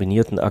einer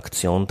kombinierten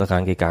Aktion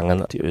daran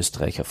gegangen, die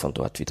Österreicher von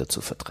dort wieder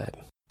zu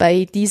vertreiben.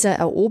 Bei dieser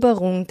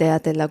Eroberung der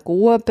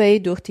Delagoa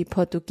Bay durch die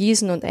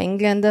Portugiesen und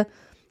Engländer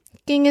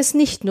ging es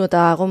nicht nur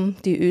darum,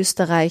 die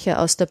Österreicher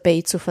aus der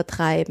Bay zu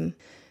vertreiben.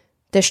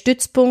 Der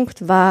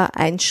Stützpunkt war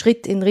ein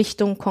Schritt in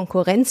Richtung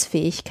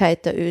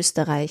Konkurrenzfähigkeit der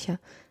Österreicher,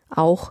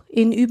 auch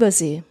in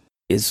Übersee.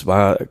 Es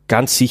war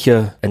ganz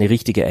sicher eine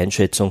richtige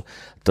Einschätzung,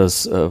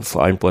 dass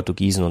vor allem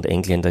Portugiesen und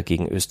Engländer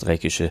gegen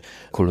österreichische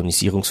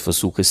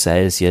Kolonisierungsversuche,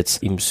 sei es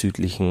jetzt im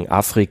südlichen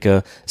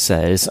Afrika,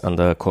 sei es an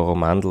der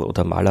Coromandel-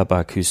 oder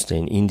Malabarküste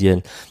in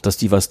Indien, dass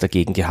die was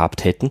dagegen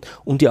gehabt hätten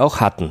und die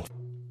auch hatten.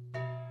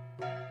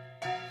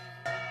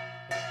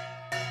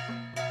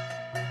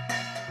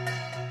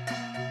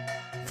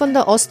 Von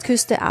der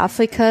Ostküste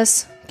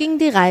Afrikas ging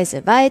die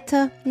Reise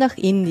weiter nach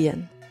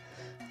Indien.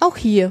 Auch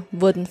hier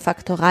wurden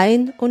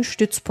Faktoreien und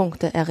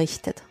Stützpunkte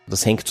errichtet.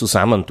 Das hängt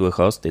zusammen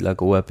durchaus,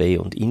 Delagoa Bay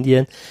und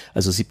Indien,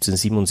 also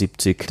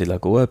 1777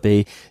 Delagoa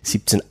Bay,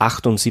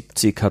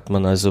 1778 hat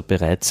man also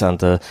bereits an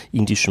der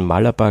indischen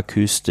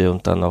Malabarküste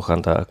und dann auch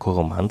an der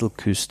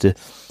Coromandelküste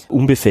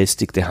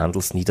unbefestigte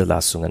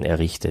Handelsniederlassungen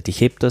errichtet.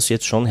 Ich hebe das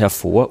jetzt schon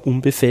hervor,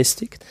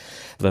 unbefestigt,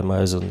 weil man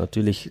also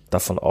natürlich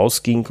davon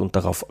ausging und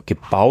darauf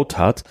gebaut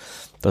hat,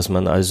 dass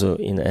man also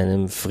in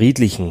einem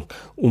friedlichen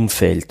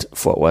Umfeld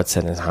vor Ort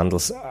seinen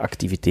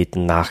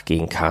Handelsaktivitäten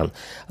nachgehen kann.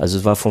 Also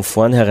es war von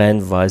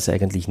vornherein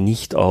eigentlich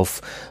nicht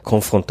auf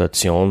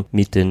Konfrontation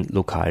mit den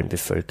lokalen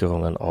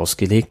Bevölkerungen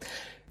ausgelegt.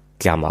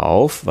 Klammer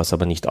auf, was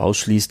aber nicht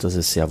ausschließt, dass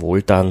es sehr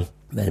wohl dann,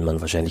 weil man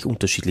wahrscheinlich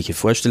unterschiedliche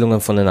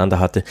Vorstellungen voneinander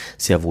hatte,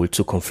 sehr wohl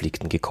zu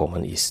Konflikten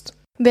gekommen ist.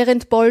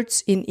 Während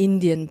Bolz in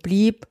Indien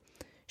blieb,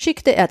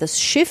 schickte er das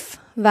Schiff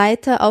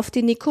weiter auf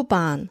die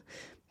Nikobaren,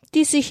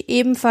 die sich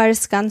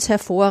ebenfalls ganz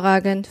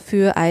hervorragend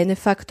für eine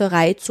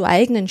Faktorei zu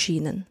eignen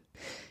schienen.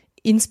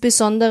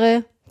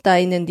 Insbesondere, da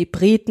ihnen die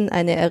Briten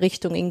eine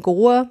Errichtung in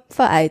Goa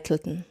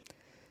vereitelten.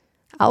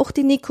 Auch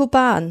die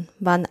Nikobaren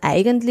waren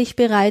eigentlich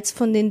bereits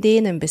von den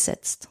Dänen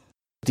besetzt.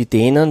 Die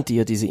Dänen, die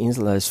ja diese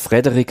Insel als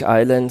Frederick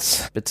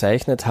Islands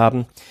bezeichnet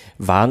haben,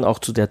 waren auch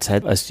zu der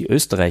Zeit, als die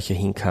Österreicher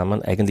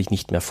hinkamen, eigentlich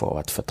nicht mehr vor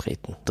Ort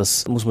vertreten.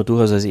 Das muss man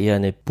durchaus als eher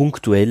eine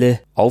punktuelle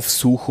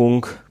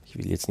Aufsuchung, ich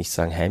will jetzt nicht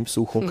sagen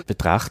Heimsuchung,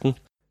 betrachten.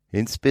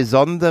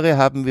 Insbesondere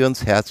haben wir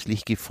uns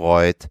herzlich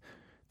gefreut,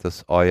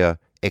 dass Euer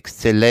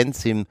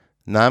Exzellenz im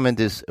Namen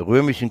des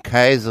römischen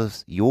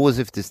Kaisers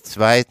Joseph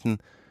II.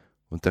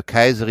 Und der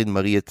Kaiserin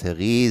Maria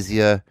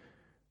Theresia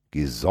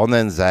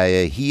gesonnen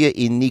sei, hier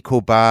in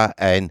Nicobar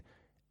ein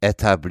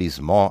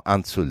Etablissement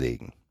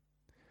anzulegen.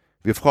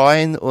 Wir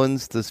freuen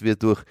uns, dass wir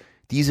durch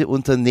diese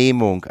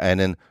Unternehmung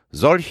einen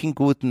solchen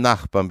guten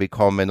Nachbarn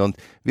bekommen und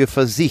wir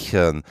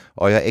versichern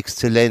Euer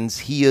Exzellenz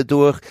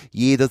hierdurch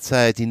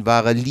jederzeit in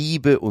wahrer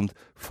Liebe und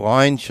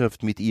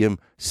Freundschaft mit Ihrem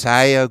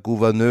Sire,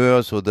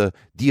 Gouverneurs oder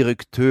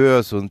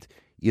Direkteurs und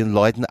Ihren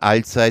Leuten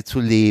allzeit zu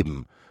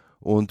leben.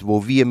 Und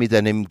wo wir mit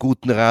einem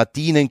guten Rat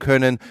dienen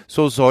können,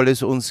 so soll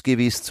es uns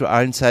gewiss zu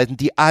allen Zeiten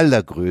die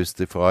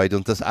allergrößte Freude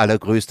und das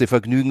allergrößte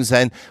Vergnügen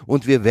sein,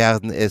 und wir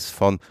werden es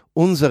von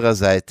unserer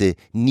Seite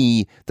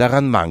nie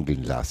daran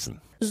mangeln lassen.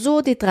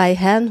 So die 3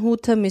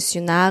 Herrnhuter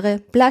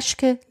Missionare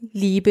Blaschke,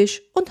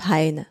 Liebisch und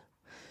Heine.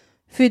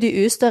 Für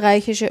die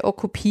österreichische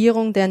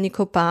Okkupierung der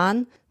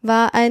Nikobaren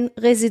war ein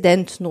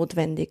Resident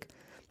notwendig,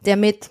 der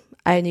mit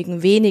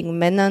einigen wenigen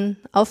Männern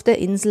auf der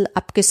Insel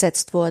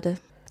abgesetzt wurde.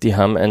 Die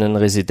haben einen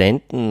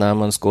Residenten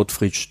namens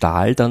Gottfried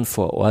Stahl dann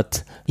vor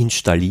Ort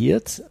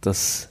installiert.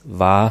 Das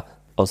war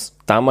aus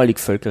damalig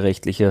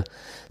völkerrechtlicher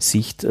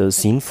Sicht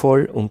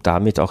sinnvoll, um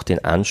damit auch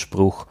den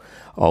Anspruch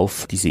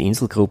auf diese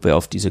Inselgruppe,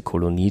 auf diese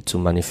Kolonie zu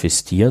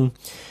manifestieren.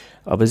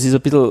 Aber es ist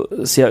ein bisschen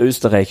sehr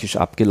österreichisch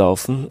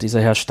abgelaufen.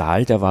 Dieser Herr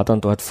Stahl, der war dann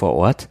dort vor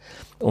Ort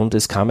und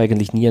es kam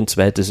eigentlich nie ein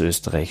zweites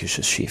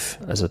österreichisches Schiff.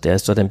 Also der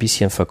ist dort ein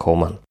bisschen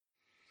verkommen.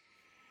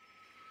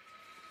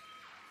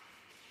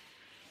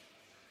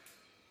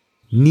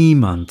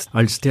 Niemand,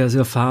 als der es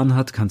erfahren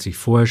hat, kann sich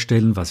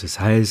vorstellen, was es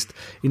heißt,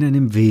 in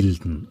einem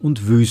wilden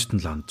und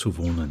Wüstenland zu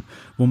wohnen,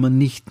 wo man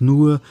nicht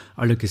nur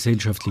aller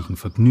gesellschaftlichen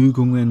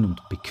Vergnügungen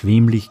und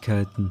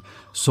Bequemlichkeiten,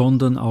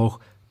 sondern auch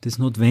des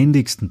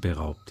Notwendigsten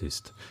beraubt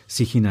ist,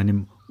 sich in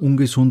einem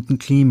ungesunden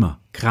Klima,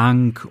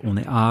 krank,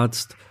 ohne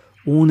Arzt,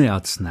 ohne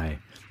Arznei,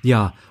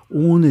 ja,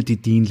 ohne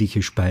die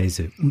dienliche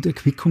Speise und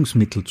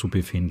Erquickungsmittel zu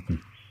befinden.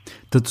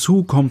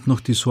 Dazu kommt noch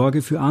die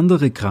Sorge für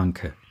andere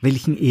Kranke,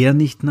 welchen er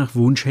nicht nach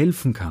Wunsch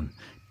helfen kann,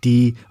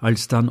 die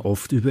alsdann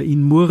oft über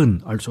ihn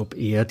murren, als ob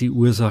er die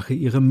Ursache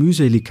ihrer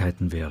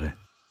Mühseligkeiten wäre.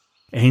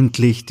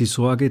 Endlich die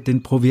Sorge,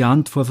 den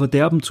Proviant vor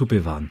Verderben zu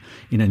bewahren,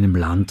 in einem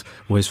Land,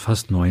 wo es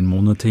fast 9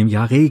 Monate im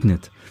Jahr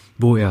regnet,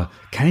 wo er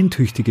kein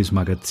tüchtiges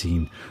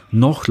Magazin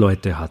noch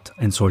Leute hat,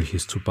 ein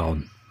solches zu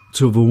bauen.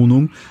 Zur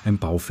Wohnung ein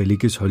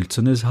baufälliges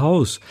hölzernes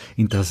Haus,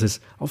 in das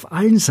es auf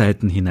allen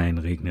Seiten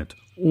hineinregnet,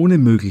 ohne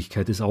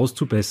Möglichkeit es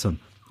auszubessern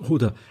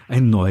oder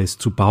ein neues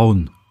zu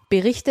bauen,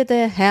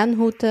 berichtete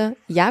Herrnhuter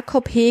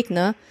Jakob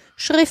Hegner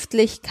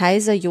schriftlich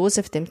Kaiser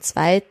Joseph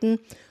II.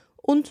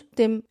 Und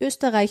dem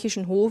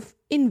österreichischen Hof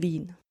in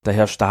Wien. Der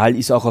Herr Stahl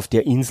ist auch auf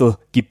der Insel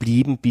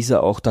geblieben, bis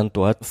er auch dann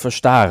dort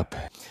verstarb.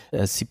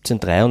 Er ist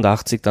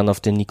 1783 dann auf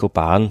den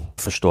Nikobaren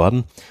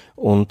verstorben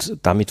und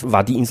damit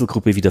war die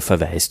Inselgruppe wieder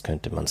verwaist,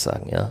 könnte man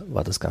sagen. Ja,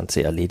 war das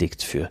Ganze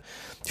erledigt für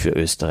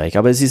Österreich.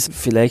 Aber es ist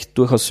vielleicht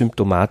durchaus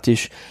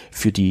symptomatisch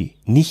für die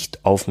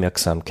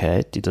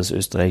Nichtaufmerksamkeit, die das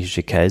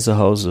österreichische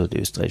Kaiserhaus oder die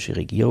österreichische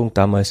Regierung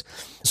damals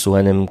so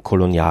einem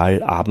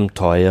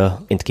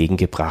Kolonialabenteuer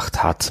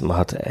entgegengebracht hat. Man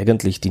hat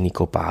eigentlich die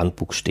Nikobaren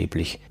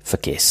buchstäblich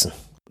vergessen.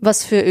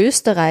 Was für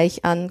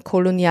Österreich an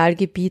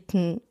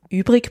Kolonialgebieten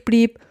übrig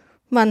blieb,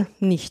 waren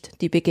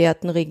nicht die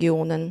begehrten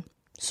Regionen.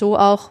 So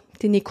auch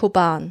die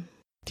Nikobaren.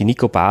 Die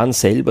Nikobaren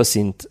selber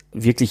sind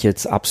wirklich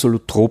jetzt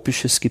absolut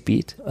tropisches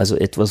Gebiet, also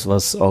etwas,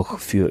 was auch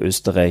für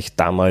Österreich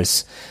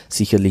damals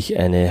sicherlich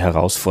eine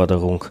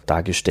Herausforderung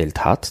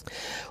dargestellt hat.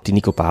 Die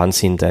Nikobaren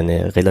sind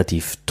eine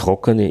relativ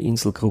trockene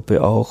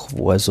Inselgruppe auch,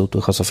 wo also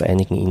durchaus auf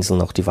einigen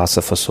Inseln auch die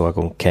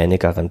Wasserversorgung keine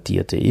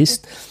garantierte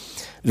ist,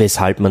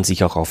 weshalb man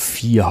sich auch auf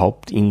 4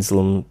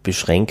 Hauptinseln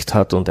beschränkt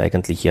hat und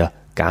eigentlich ja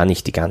gar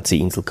nicht die ganze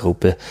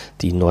Inselgruppe,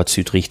 die in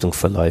Nord-Süd-Richtung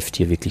verläuft,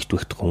 hier wirklich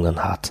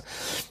durchdrungen hat.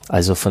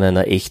 Also von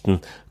einer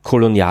echten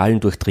kolonialen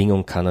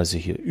Durchdringung kann also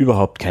hier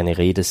überhaupt keine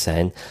Rede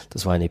sein.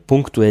 Das war eine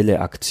punktuelle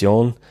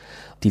Aktion,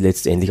 die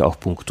letztendlich auch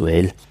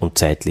punktuell und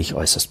zeitlich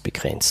äußerst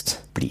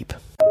begrenzt blieb.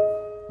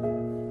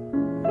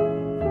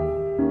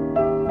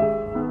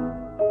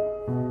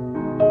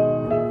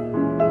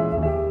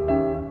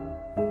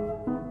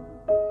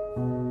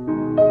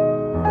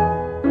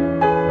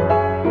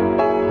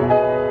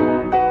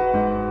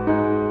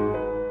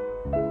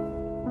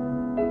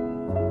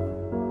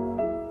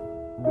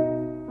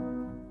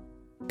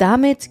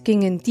 Damit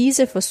gingen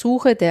diese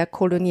Versuche der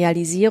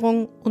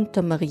Kolonialisierung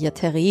unter Maria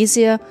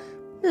Theresia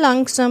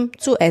langsam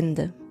zu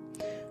Ende.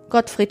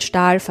 Gottfried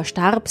Stahl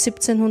verstarb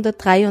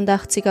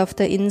 1783 auf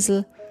der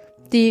Insel,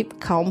 die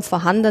kaum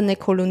vorhandene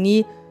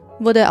Kolonie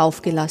wurde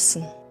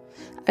aufgelassen.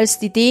 Als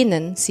die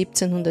Dänen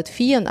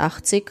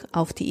 1784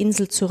 auf die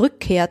Insel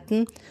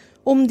zurückkehrten,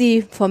 um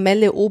die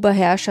formelle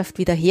Oberherrschaft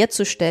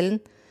wiederherzustellen,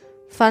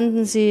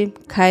 fanden sie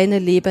keine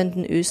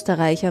lebenden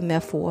Österreicher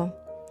mehr vor.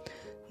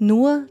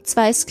 Nur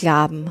 2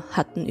 Sklaven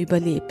hatten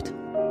überlebt.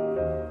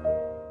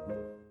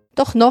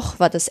 Doch noch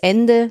war das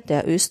Ende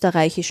der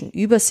österreichischen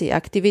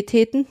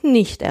Überseeaktivitäten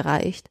nicht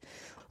erreicht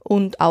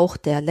und auch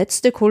der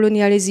letzte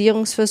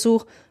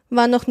Kolonialisierungsversuch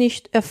war noch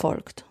nicht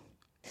erfolgt.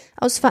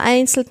 Aus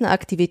vereinzelten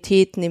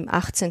Aktivitäten im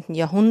 18.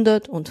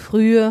 Jahrhundert und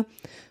früher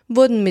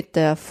wurden mit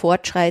der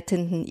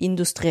fortschreitenden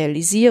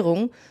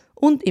Industrialisierung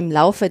und im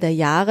Laufe der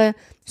Jahre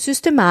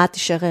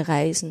systematischere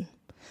Reisen.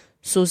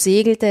 So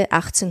segelte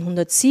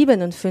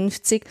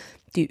 1857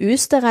 die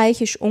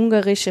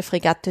österreichisch-ungarische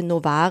Fregatte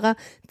Novara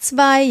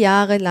 2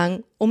 Jahre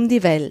lang um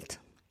die Welt.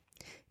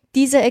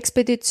 Diese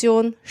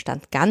Expedition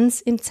stand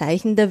ganz im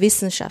Zeichen der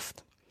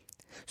Wissenschaft.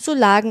 So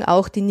lagen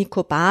auch die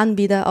Nikobaren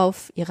wieder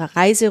auf ihrer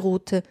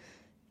Reiseroute,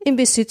 in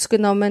Besitz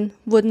genommen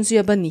wurden sie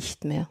aber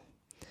nicht mehr.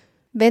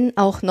 Wenn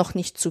auch noch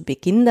nicht zu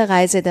Beginn der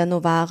Reise der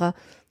Novara,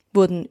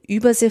 wurden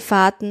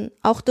Überseefahrten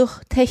auch durch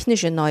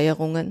technische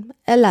Neuerungen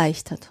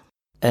erleichtert.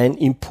 Ein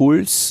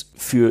Impuls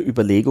für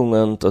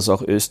Überlegungen, dass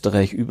auch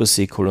Österreich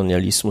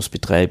Überseekolonialismus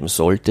betreiben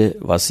sollte,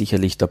 war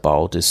sicherlich der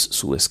Bau des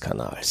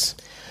Suezkanals.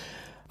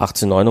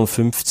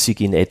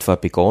 1859 in etwa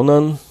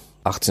begonnen,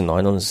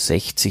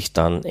 1869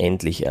 dann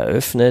endlich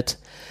eröffnet,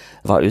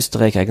 war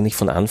Österreich eigentlich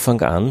von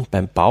Anfang an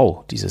beim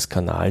Bau dieses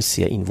Kanals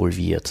sehr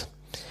involviert.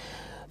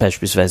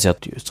 Beispielsweise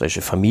hat die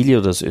österreichische Familie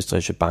oder das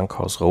österreichische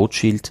Bankhaus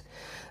Rothschild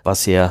war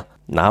sehr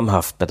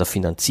namhaft bei der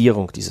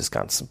Finanzierung dieses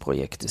ganzen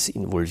Projektes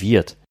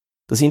involviert.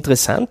 Das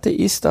Interessante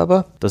ist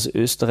aber, dass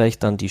Österreich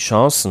dann die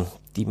Chancen,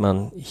 die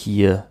man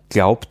hier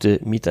glaubte,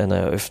 mit einer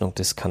Eröffnung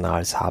des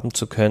Kanals haben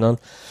zu können,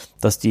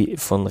 dass die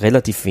von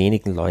relativ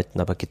wenigen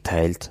Leuten aber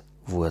geteilt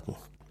wurden.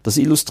 Das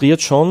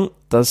illustriert schon,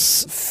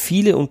 dass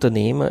viele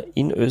Unternehmer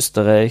in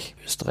Österreich,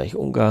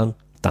 Österreich-Ungarn,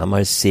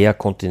 damals sehr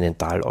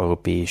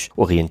kontinentaleuropäisch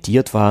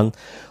orientiert waren.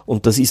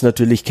 Und das ist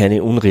natürlich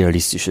keine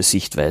unrealistische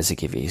Sichtweise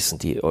gewesen.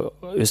 Die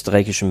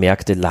österreichischen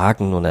Märkte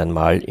lagen nun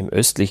einmal im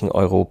östlichen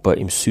Europa,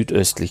 im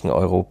südöstlichen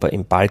Europa,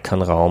 im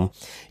Balkanraum,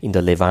 in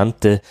der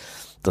Levante.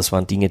 Das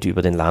waren Dinge, die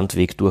über den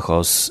Landweg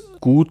durchaus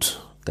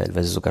gut,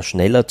 teilweise sogar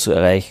schneller zu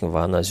erreichen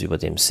waren als über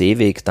dem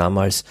Seeweg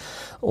damals.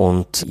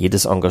 Und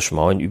jedes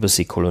Engagement in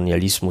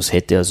Überseekolonialismus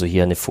hätte also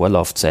hier eine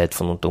Vorlaufzeit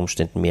von unter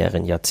Umständen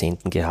mehreren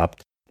Jahrzehnten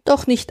gehabt.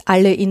 Doch nicht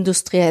alle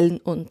Industriellen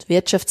und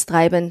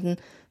Wirtschaftstreibenden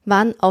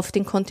waren auf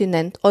den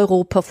Kontinent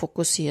Europa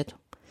fokussiert.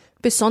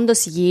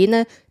 Besonders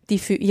jene, die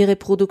für ihre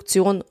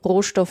Produktion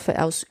Rohstoffe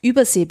aus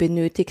Übersee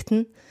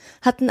benötigten,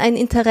 hatten ein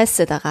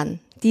Interesse daran,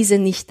 diese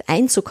nicht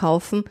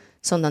einzukaufen,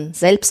 sondern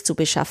selbst zu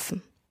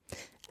beschaffen.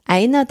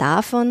 Einer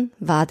davon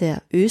war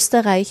der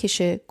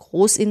österreichische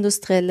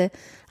Großindustrielle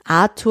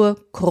Arthur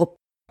Krupp.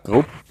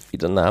 Krupp, wie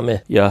der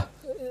Name ja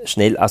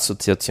schnell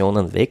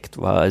Assoziationen weckt,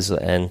 war also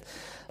ein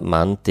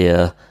Mann,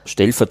 der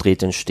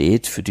stellvertretend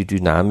steht für die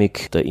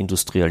Dynamik der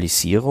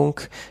Industrialisierung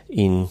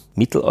in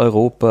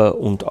Mitteleuropa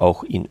und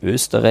auch in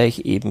Österreich,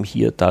 eben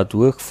hier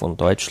dadurch von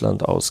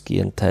Deutschland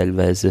ausgehend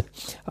teilweise,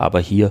 aber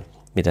hier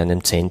mit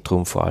einem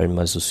Zentrum, vor allem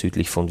also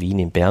südlich von Wien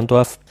in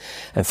Berndorf.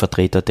 Ein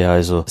Vertreter, der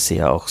also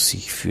sehr auch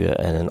sich für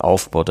einen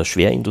Aufbau der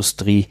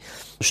Schwerindustrie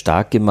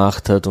stark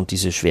gemacht hat, und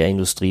diese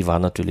Schwerindustrie war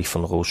natürlich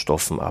von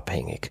Rohstoffen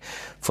abhängig.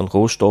 Von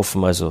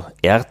Rohstoffen, also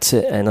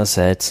Erze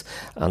einerseits,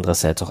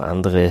 andererseits auch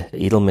andere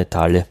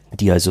Edelmetalle,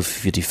 die also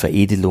für die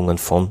Veredelungen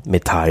von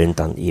Metallen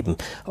dann eben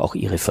auch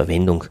ihre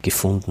Verwendung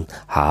gefunden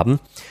haben.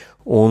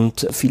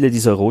 Und viele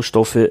dieser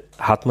Rohstoffe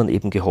hat man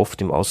eben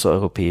gehofft, im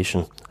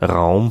außereuropäischen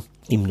Raum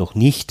im noch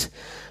nicht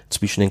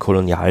zwischen den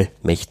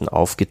Kolonialmächten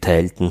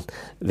aufgeteilten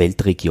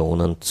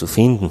Weltregionen zu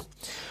finden.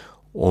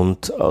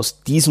 Und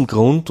aus diesem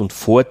Grund und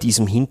vor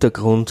diesem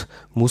Hintergrund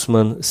muss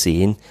man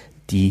sehen,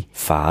 die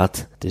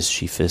Fahrt des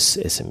Schiffes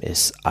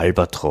SMS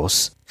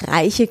Albatros.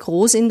 Reiche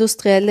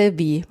Großindustrielle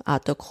wie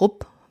Arthur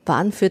Krupp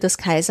waren für das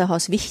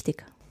Kaiserhaus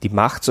wichtig. Die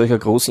Macht solcher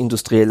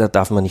Großindustrieller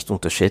darf man nicht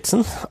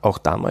unterschätzen, auch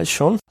damals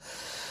schon.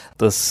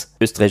 Das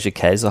österreichische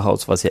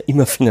Kaiserhaus, was ja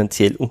immer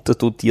finanziell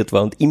unterdotiert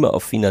war und immer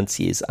auf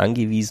Finanziers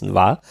angewiesen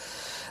war,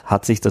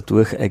 hat sich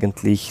dadurch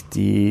eigentlich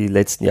die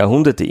letzten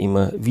Jahrhunderte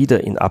immer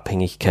wieder in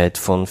Abhängigkeit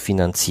von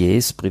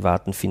Finanziers,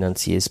 privaten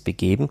Finanziers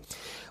begeben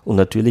und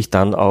natürlich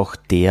dann auch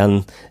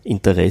deren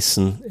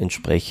Interessen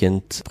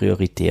entsprechend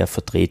prioritär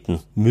vertreten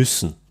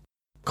müssen.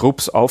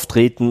 Krupps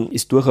Auftreten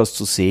ist durchaus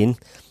zu sehen,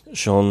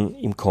 schon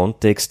im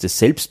Kontext des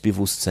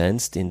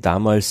Selbstbewusstseins, den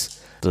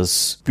damals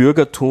das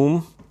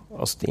Bürgertum,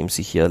 aus dem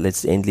sich ja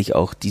letztendlich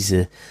auch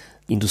diese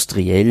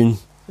Industriellen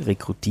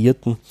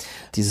rekrutierten,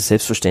 dieses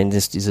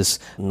Selbstverständnis dieses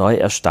neu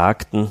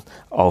erstarkten,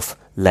 auf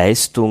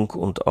Leistung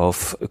und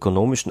auf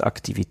ökonomischen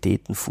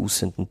Aktivitäten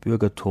fußenden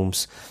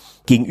Bürgertums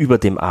gegenüber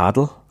dem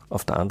Adel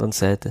auf der anderen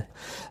Seite.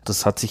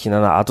 Das hat sich in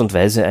einer Art und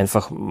Weise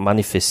einfach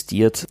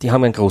manifestiert. Die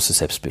haben ein großes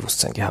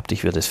Selbstbewusstsein gehabt,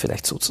 ich würde es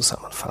vielleicht so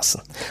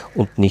zusammenfassen,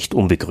 und nicht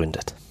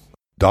unbegründet.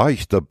 Da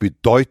ich der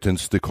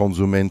bedeutendste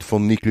Konsument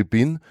von Nickel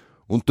bin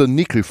und der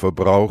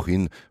Nickelverbrauch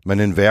in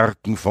meinen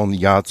Werken von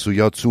Jahr zu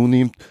Jahr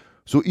zunimmt,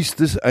 so ist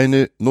es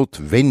eine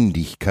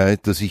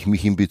Notwendigkeit, dass ich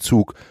mich in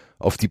Bezug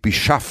auf die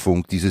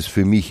Beschaffung dieses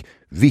für mich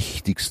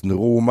wichtigsten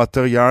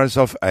Rohmaterials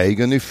auf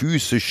eigene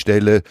Füße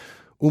stelle,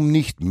 um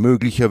nicht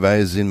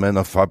möglicherweise in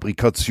meiner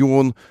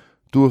Fabrikation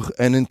durch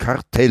einen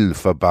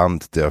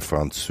Kartellverband der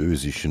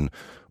französischen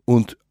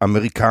und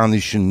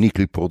amerikanischen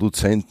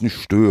Nickelproduzenten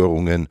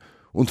Störungen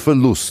und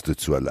Verluste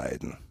zu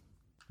erleiden.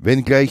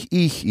 Wenngleich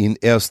ich in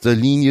erster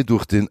Linie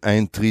durch den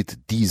Eintritt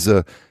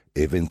dieser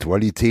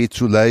Eventualität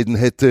zu leiden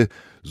hätte,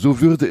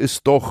 so würde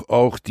es doch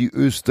auch die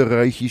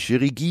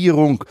österreichische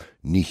Regierung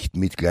nicht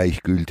mit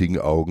gleichgültigen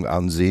Augen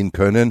ansehen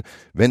können,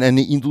 wenn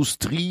eine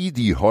Industrie,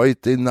 die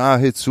heute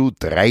nahezu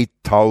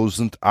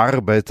 3000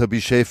 Arbeiter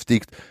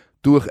beschäftigt,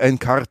 durch ein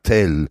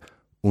Kartell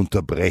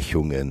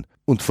Unterbrechungen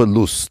und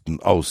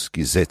Verlusten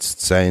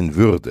ausgesetzt sein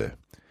würde.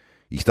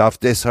 Ich darf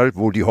deshalb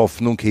wohl die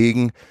Hoffnung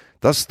hegen,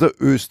 dass der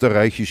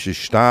österreichische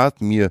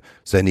Staat mir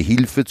seine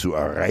Hilfe zur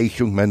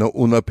Erreichung meiner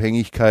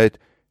Unabhängigkeit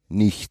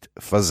nicht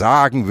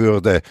versagen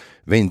würde,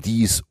 wenn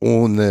dies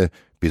ohne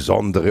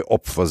besondere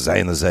Opfer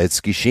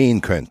seinerseits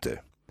geschehen könnte.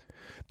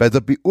 Bei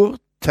der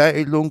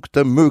Beurteilung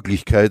der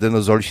Möglichkeit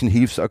einer solchen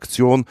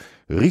Hilfsaktion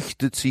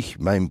richtet sich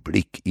mein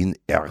Blick in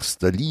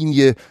erster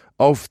Linie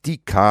auf die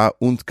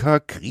K&K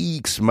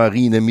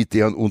Kriegsmarine, mit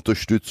deren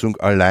Unterstützung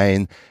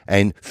allein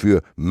ein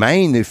für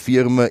meine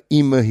Firma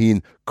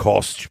immerhin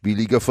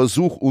kostspieliger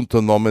Versuch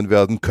unternommen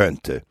werden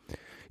könnte.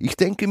 Ich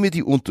denke mir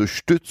die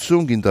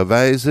Unterstützung in der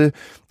Weise,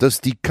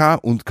 dass die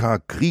K&K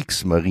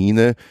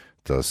Kriegsmarine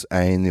das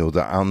eine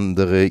oder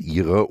andere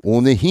ihrer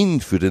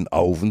ohnehin für den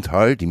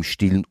Aufenthalt im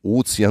stillen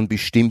Ozean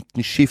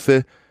bestimmten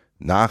Schiffe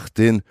nach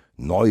den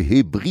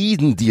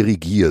Neuhebriden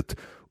dirigiert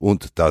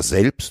und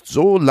daselbst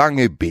so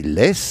lange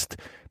belässt,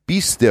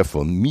 bis der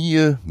von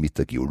mir mit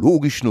der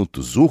geologischen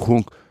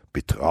Untersuchung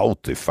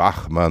betraute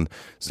Fachmann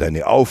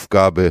seine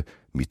Aufgabe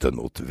mit der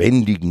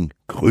notwendigen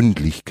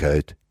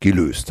Gründlichkeit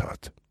gelöst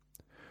hat.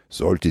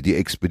 Sollte die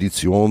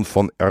Expedition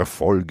von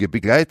Erfolge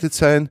begleitet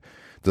sein,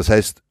 das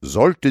heißt,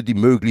 sollte die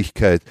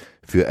Möglichkeit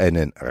für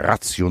einen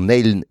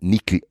rationellen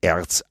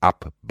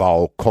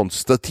Nickelerzabbau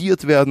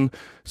konstatiert werden,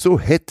 so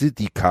hätte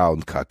die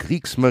K&K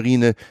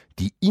Kriegsmarine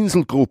die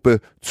Inselgruppe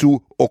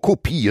zu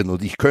okkupieren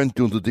und ich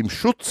könnte unter dem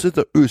Schutze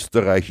der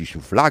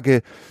österreichischen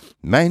Flagge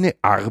meine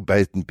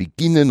Arbeiten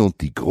beginnen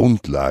und die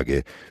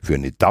Grundlage für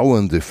eine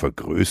dauernde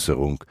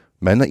Vergrößerung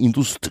meiner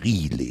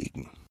Industrie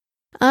legen.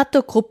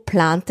 Arthur Krupp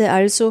plante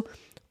also,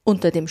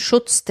 unter dem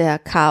Schutz der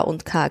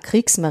K&K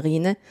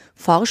Kriegsmarine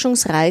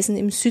Forschungsreisen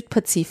im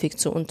Südpazifik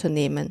zu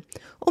unternehmen,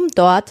 um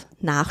dort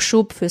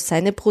Nachschub für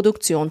seine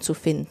Produktion zu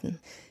finden.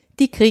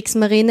 Die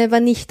Kriegsmarine war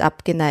nicht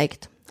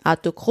abgeneigt,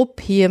 Arthur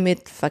Krupp hier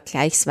mit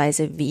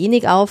vergleichsweise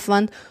wenig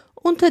Aufwand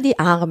unter die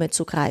Arme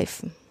zu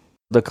greifen.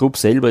 Der Krupp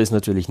selber ist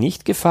natürlich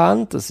nicht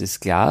gefahren, das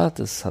ist klar,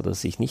 das hat er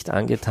sich nicht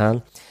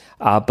angetan.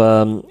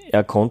 aber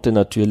er konnte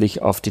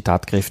natürlich auf die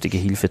tatkräftige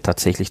Hilfe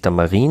tatsächlich der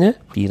Marine,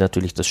 die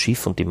natürlich das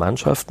Schiff und die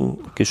Mannschaften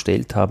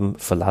gestellt haben,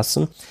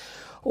 verlassen.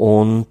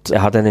 Und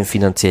er hat einen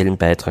finanziellen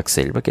Beitrag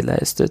selber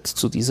geleistet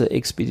zu dieser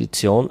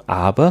Expedition,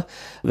 aber,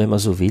 wenn man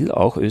so will,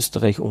 auch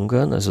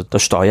Österreich-Ungarn, also der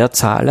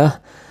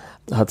Steuerzahler,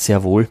 hat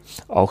sehr wohl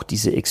auch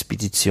diese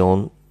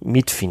Expedition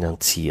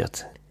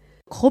mitfinanziert.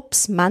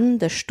 Krupps Mann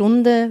der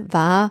Stunde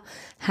war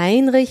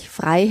Heinrich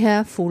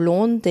Freiherr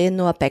Foulon de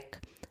Norbeck,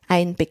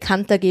 ein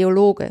bekannter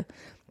Geologe,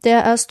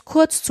 der erst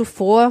kurz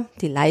zuvor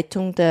die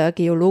Leitung der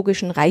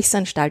Geologischen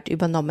Reichsanstalt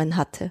übernommen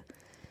hatte.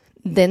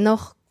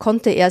 Dennoch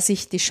konnte er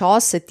sich die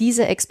Chance,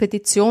 diese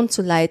Expedition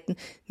zu leiten,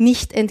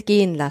 nicht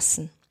entgehen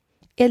lassen.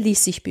 Er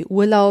ließ sich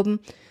beurlauben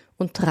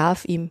und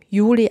traf im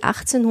Juli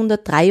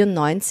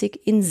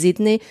 1893 in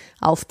Sydney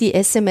auf die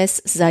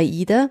SMS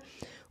Saida,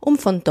 um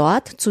von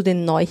dort zu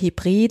den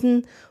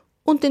Neuhebriden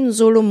und den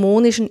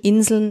Solomonischen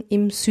Inseln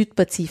im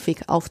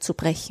Südpazifik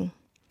aufzubrechen.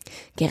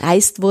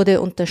 Gereist wurde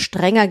unter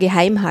strenger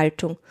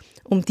Geheimhaltung,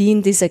 um die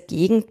in dieser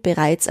Gegend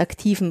bereits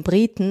aktiven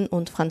Briten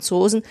und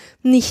Franzosen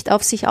nicht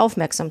auf sich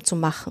aufmerksam zu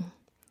machen.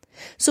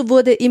 So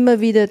wurde immer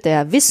wieder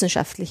der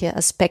wissenschaftliche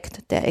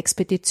Aspekt der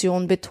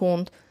Expedition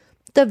betont,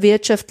 der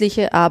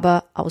wirtschaftliche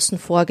aber außen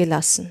vor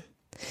gelassen.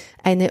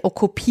 Eine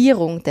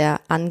Okkupierung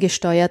der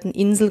angesteuerten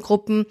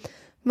Inselgruppen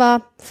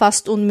war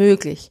fast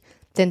unmöglich,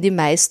 denn die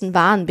meisten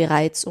waren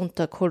bereits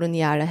unter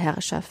kolonialer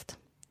Herrschaft.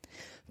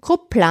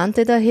 Krupp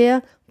plante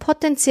daher,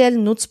 potenziell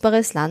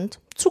nutzbares Land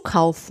zu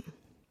kaufen.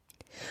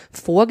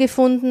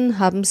 Vorgefunden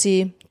haben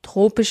sie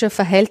tropische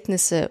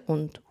Verhältnisse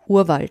und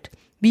Urwald,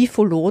 wie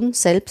Foulon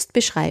selbst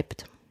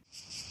beschreibt.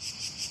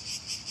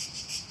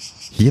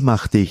 Hier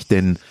machte ich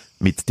denn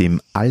mit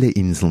dem alle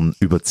Inseln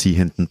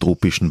überziehenden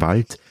tropischen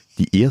Wald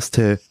die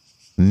erste,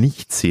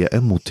 nicht sehr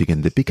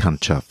ermutigende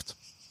Bekanntschaft.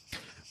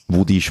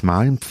 Wo die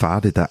schmalen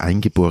Pfade der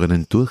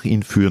Eingeborenen durch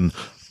ihn führen,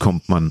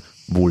 kommt man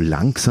wohl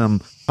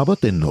langsam, aber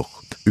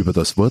dennoch über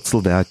das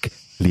Wurzelwerk,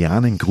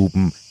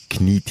 Lianengruben,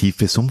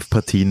 knietiefe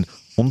Sumpfpartien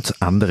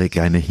und andere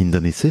kleine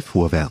Hindernisse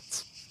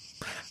vorwärts.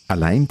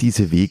 Allein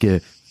diese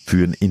Wege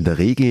führen in der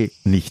Regel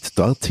nicht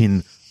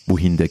dorthin,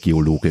 wohin der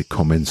Geologe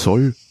kommen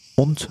soll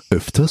und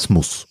öfters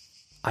muss.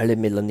 Alle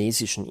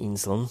melanesischen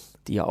Inseln,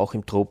 die ja auch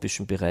im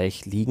tropischen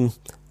Bereich liegen,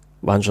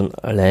 waren schon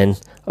allein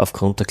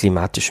aufgrund der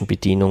klimatischen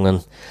Bedingungen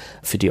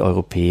für die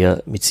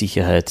Europäer mit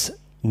Sicherheit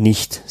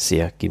nicht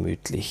sehr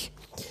gemütlich.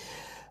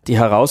 Die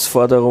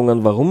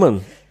Herausforderungen, warum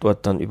man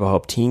dort dann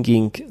überhaupt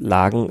hinging,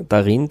 lagen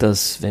darin,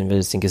 dass, wenn wir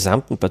jetzt den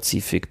gesamten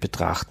Pazifik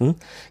betrachten,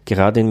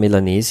 gerade in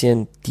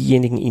Melanesien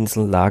diejenigen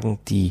Inseln lagen,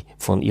 die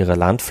von ihrer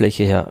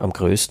Landfläche her am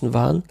größten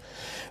waren,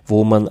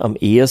 wo man am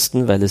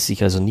ehesten, weil es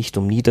sich also nicht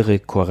um niedere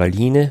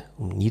Koralline,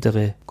 um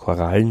niedere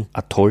Korallen,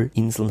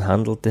 Atollinseln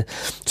handelte,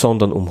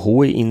 sondern um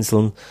hohe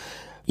Inseln,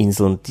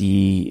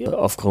 die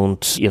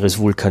aufgrund ihres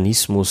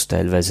Vulkanismus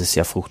teilweise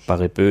sehr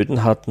fruchtbare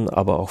Böden hatten,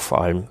 aber auch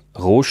vor allem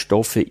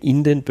Rohstoffe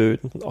in den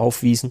Böden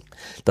aufwiesen,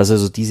 dass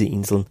also diese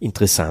Inseln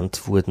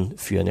interessant wurden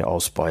für eine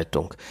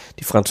Ausbeutung.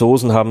 Die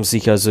Franzosen haben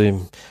sich also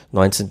im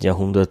 19.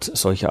 Jahrhundert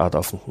solcher Art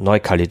auf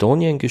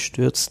Neukaledonien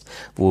gestürzt,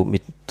 wo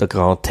mit der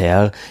Grande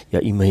Terre ja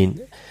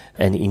immerhin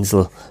eine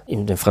Insel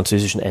in den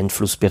französischen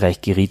Einflussbereich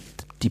geriet,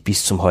 die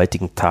bis zum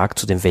heutigen Tag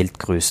zu den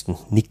weltgrößten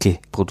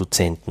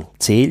Nickelproduzenten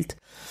zählt.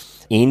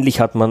 Ähnlich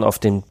hat man auf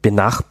den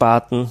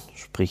benachbarten,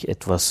 sprich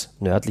etwas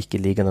nördlich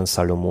gelegenen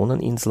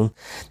Salomoneninseln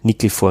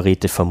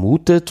Nickelvorräte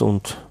vermutet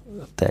und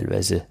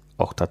teilweise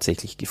auch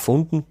tatsächlich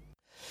gefunden.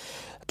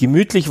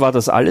 Gemütlich war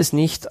das alles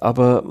nicht,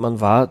 aber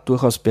man war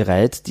durchaus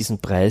bereit, diesen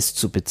Preis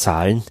zu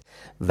bezahlen,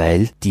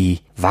 weil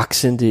die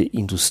wachsende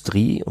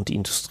Industrie und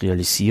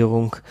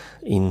Industrialisierung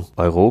in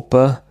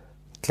Europa,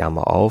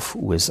 Klammer auf,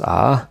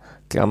 USA,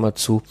 Klammer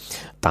zu,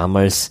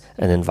 damals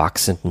einen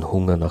wachsenden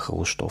Hunger nach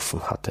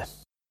Rohstoffen hatte.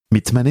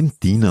 Mit meinem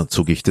Diener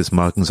zog ich des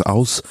Morgens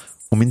aus,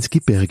 um ins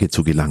Gebirge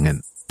zu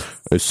gelangen.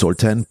 Es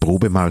sollte ein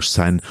Probemarsch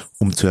sein,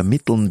 um zu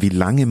ermitteln, wie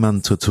lange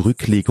man zur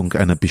Zurücklegung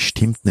einer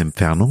bestimmten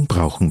Entfernung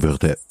brauchen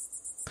würde.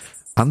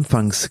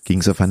 Anfangs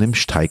ging's auf einem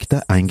Steig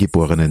der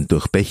Eingeborenen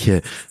durch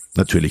Bäche,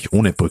 natürlich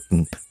ohne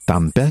Brücken,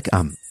 dann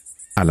bergan.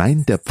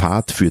 Allein der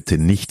Pfad führte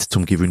nicht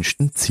zum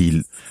gewünschten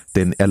Ziel,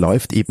 denn er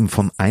läuft eben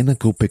von einer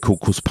Gruppe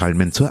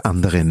Kokospalmen zur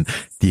anderen,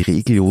 die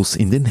regellos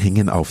in den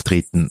Hängen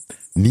auftreten,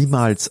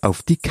 niemals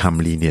auf die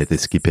Kammlinie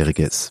des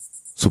Gebirges.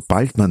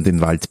 Sobald man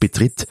den Wald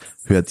betritt,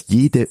 hört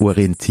jede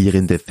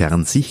orientierende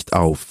Fernsicht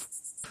auf.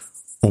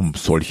 Um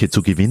solche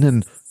zu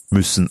gewinnen,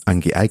 müssen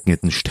an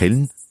geeigneten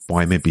Stellen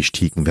Bäume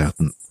bestiegen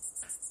werden.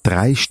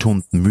 3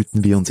 Stunden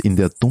mühten wir uns in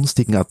der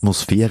dunstigen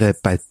Atmosphäre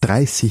bei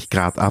 30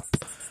 Grad ab,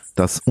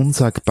 das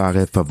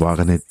unsagbare,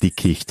 verworrene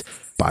Dickicht,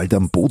 bald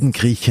am Boden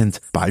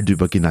kriechend, bald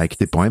über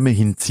geneigte Bäume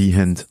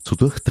hinziehend, zu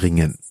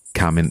durchdringen,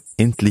 kamen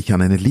endlich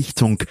an eine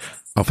Lichtung,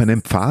 auf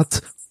einen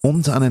Pfad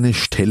und an eine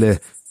Stelle,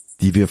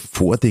 die wir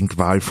vor den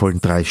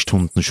qualvollen 3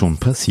 Stunden schon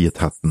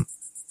passiert hatten.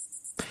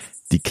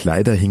 Die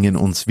Kleider hingen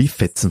uns wie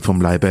Fetzen vom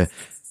Leibe,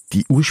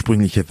 die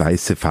ursprüngliche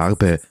weiße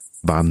Farbe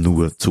war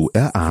nur zu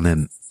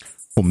erahnen.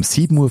 Um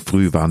 7 Uhr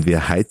früh waren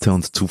wir heiter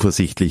und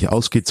zuversichtlich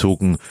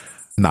ausgezogen.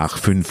 Nach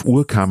 5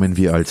 Uhr kamen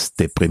wir als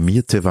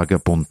deprimierte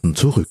Vagabunden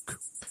zurück.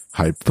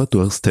 Halb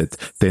verdurstet,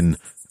 denn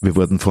wir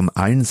wurden von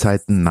allen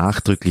Seiten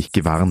nachdrücklich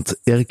gewarnt,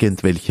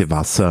 irgendwelche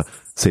Wasser,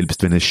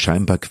 selbst wenn es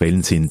scheinbar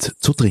Quellen sind,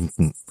 zu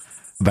trinken,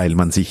 weil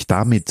man sich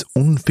damit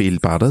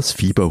unfehlbar das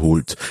Fieber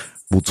holt,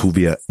 wozu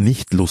wir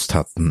nicht Lust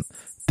hatten,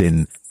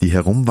 denn die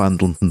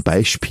herumwandelnden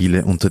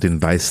Beispiele unter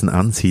den weißen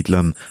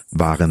Ansiedlern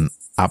waren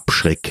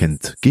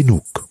abschreckend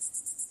genug.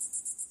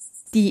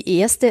 Die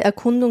erste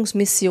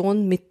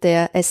Erkundungsmission mit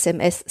der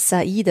SMS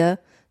Saida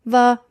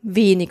war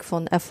wenig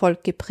von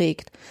Erfolg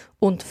geprägt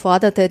und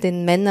forderte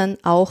den Männern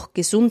auch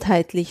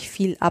gesundheitlich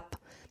viel ab,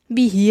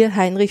 wie hier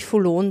Heinrich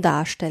Foulon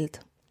darstellt.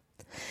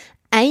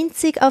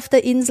 Einzig auf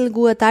der Insel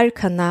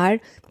Guadalcanal,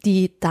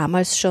 die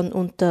damals schon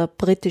unter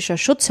britischer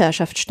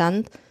Schutzherrschaft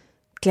stand,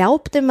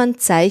 glaubte man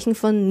Zeichen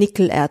von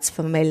Nickelerz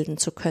vermelden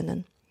zu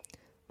können.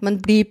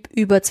 Man blieb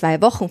über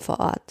 2 Wochen vor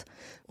Ort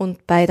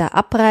und bei der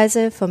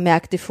Abreise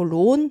vermerkte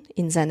Foulon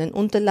in seinen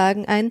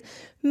Unterlagen ein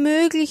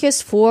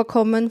mögliches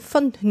Vorkommen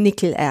von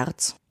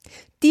Nickelerz.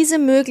 Diese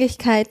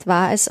Möglichkeit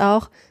war es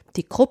auch,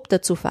 die Krupp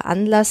dazu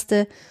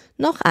veranlasste,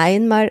 noch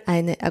einmal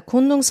eine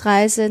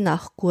Erkundungsreise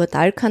nach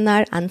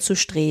Guadalcanal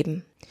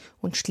anzustreben.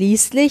 Und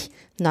schließlich,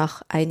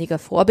 nach einiger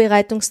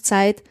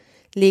Vorbereitungszeit,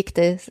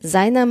 legte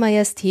Seiner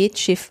Majestät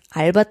Schiff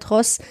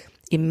Albatros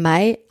im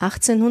Mai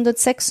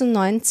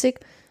 1896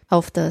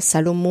 auf der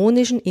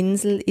salomonischen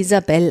Insel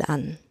Isabel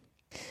an.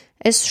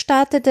 Es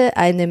startete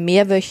eine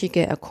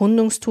mehrwöchige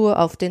Erkundungstour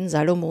auf den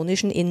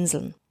Salomonischen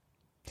Inseln.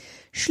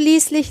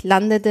 Schließlich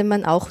landete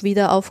man auch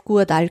wieder auf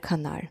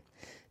Guadalcanal.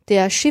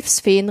 Der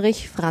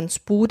Schiffsfähnrich Franz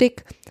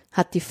Budig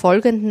hat die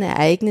folgenden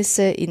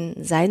Ereignisse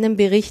in seinem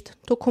Bericht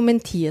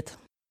dokumentiert.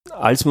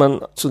 Als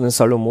man zu den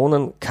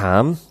Salomonen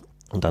kam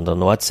und an der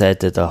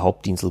Nordseite der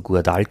Hauptinsel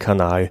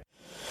Guadalcanal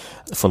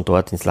von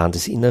dort ins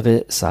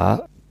Landesinnere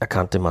sah,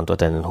 erkannte man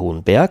dort einen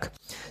hohen Berg,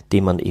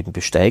 den man eben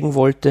besteigen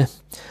wollte.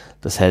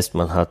 Das heißt,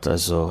 man hat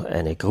also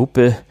eine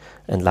Gruppe,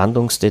 ein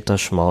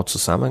Landungsdetachement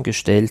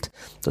zusammengestellt,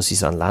 das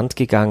ist an Land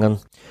gegangen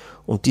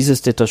und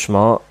dieses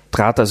Detachement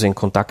trat also in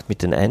Kontakt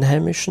mit den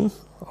Einheimischen.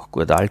 Auch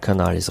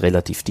Guadalcanal ist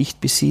relativ dicht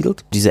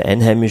besiedelt. Diese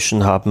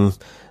Einheimischen haben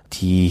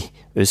die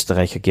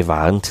Österreicher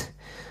gewarnt,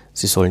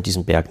 sie sollen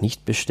diesen Berg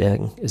nicht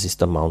besteigen. Es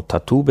ist der Mount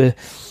Tatube,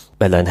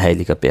 weil er ein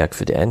heiliger Berg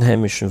für die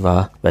Einheimischen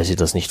war, weil sie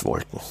das nicht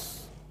wollten.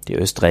 Die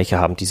Österreicher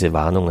haben diese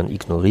Warnungen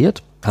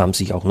ignoriert, haben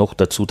sich auch noch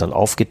dazu dann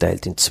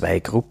aufgeteilt in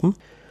 2 Gruppen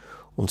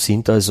und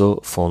sind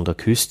also von der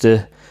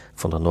Küste,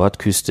 von der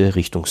Nordküste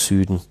Richtung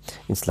Süden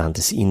ins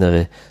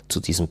Landesinnere zu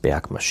diesem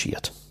Berg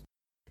marschiert.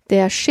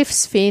 Der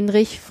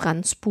Schiffsfähnrich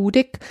Franz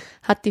Budig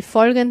hat die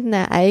folgenden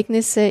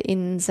Ereignisse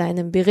in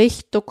seinem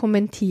Bericht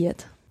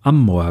dokumentiert. Am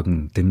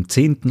Morgen, dem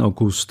 10.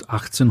 August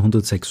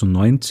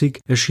 1896,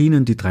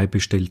 erschienen die 3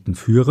 bestellten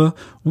Führer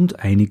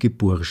und einige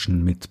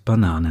Burschen mit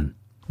Bananen.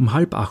 Um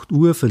 7:30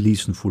 Uhr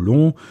verließen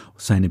Foulon,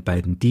 seine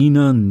beiden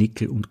Diener,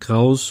 Nickel und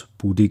Kraus,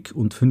 Budig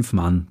und 5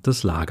 Mann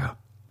das Lager.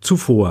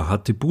 Zuvor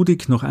hatte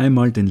Budig noch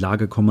einmal den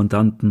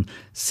Lagerkommandanten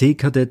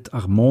Seekadett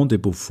Armand de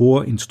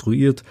Beaufort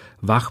instruiert,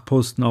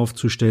 Wachposten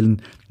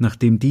aufzustellen,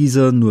 nachdem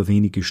dieser nur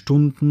wenige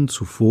Stunden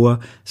zuvor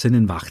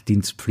seinen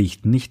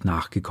Wachdienstpflichten nicht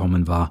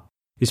nachgekommen war.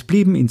 Es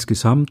blieben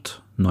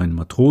insgesamt 9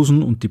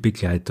 Matrosen und die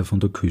Begleiter von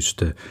der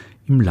Küste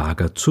im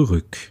Lager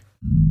zurück.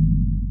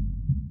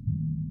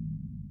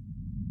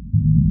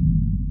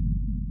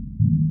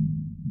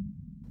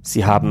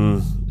 Sie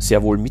haben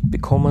sehr wohl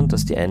mitbekommen,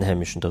 dass die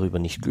Einheimischen darüber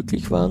nicht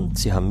glücklich waren.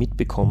 Sie haben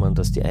mitbekommen,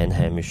 dass die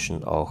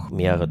Einheimischen auch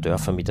mehrere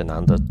Dörfer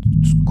miteinander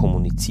zu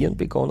kommunizieren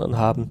begonnen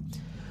haben.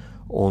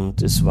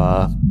 Und es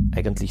war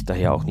eigentlich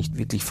daher auch nicht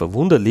wirklich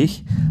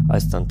verwunderlich,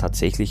 als dann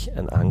tatsächlich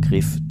ein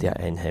Angriff der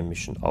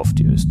Einheimischen auf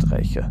die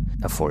Österreicher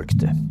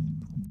erfolgte.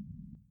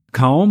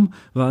 Kaum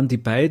waren die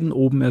beiden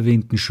oben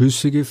erwähnten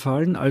Schüsse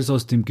gefallen, als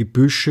aus dem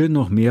Gebüsche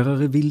noch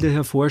mehrere Wilde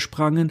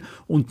hervorsprangen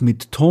und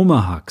mit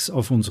Tomahawks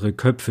auf unsere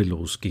Köpfe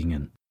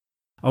losgingen.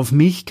 Auf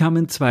mich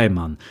kamen 2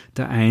 Mann,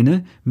 der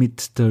eine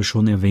mit der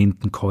schon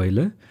erwähnten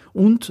Keule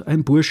und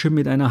ein Bursche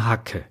mit einer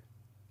Hacke.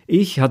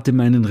 Ich hatte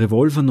meinen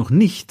Revolver noch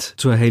nicht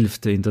zur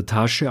Hälfte in der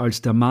Tasche,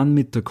 als der Mann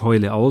mit der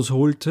Keule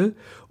ausholte,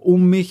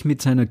 um mich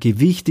mit seiner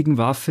gewichtigen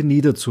Waffe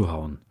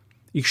niederzuhauen.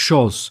 Ich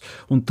schoss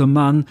und der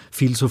Mann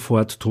fiel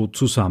sofort tot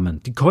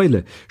zusammen. Die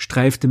Keule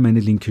streifte meine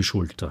linke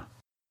Schulter.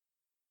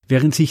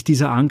 Während sich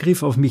dieser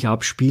Angriff auf mich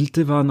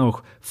abspielte, waren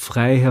auch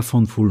Freiherr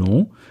von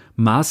Foulon,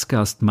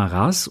 Maßgast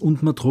Maras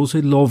und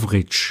Matrose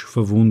Lovric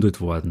verwundet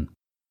worden.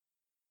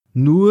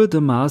 Nur der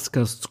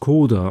Maßgast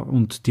Skoda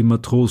und die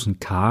Matrosen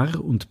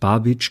Kar und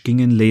Babic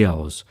gingen leer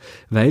aus,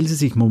 weil sie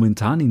sich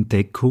momentan in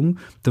Deckung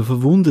der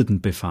Verwundeten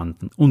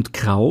befanden, und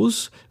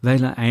Kraus,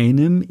 weil er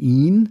einem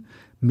ihn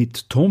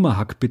mit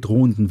Tomahawk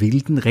bedrohenden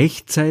Wilden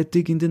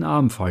rechtzeitig in den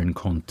Arm fallen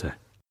konnte.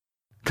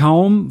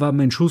 Kaum war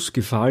mein Schuss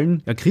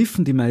gefallen,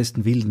 ergriffen die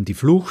meisten Wilden die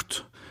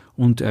Flucht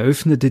und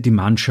eröffnete die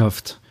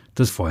Mannschaft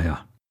das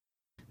Feuer.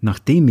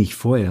 Nachdem ich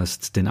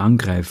vorerst den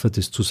Angreifer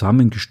des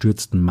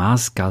zusammengestürzten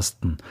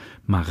Marsgasten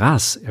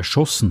Maras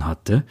erschossen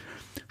hatte,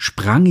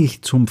 sprang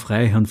ich zum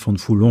Freiherrn von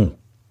Foulon.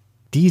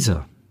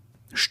 Dieser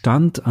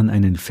stand an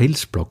einen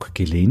Felsblock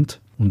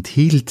gelehnt und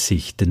hielt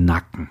sich den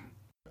Nacken.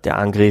 Der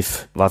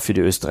Angriff war für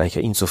die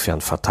Österreicher insofern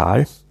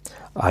fatal,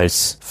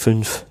 als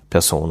 5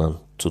 Personen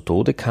zu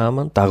Tode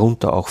kamen,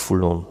 darunter auch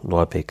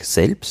Foulon-Norbeck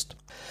selbst.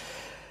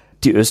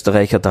 Die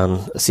Österreicher dann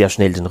sehr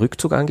schnell den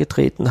Rückzug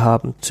angetreten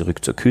haben,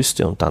 zurück zur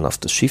Küste und dann auf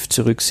das Schiff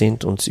zurück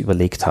sind und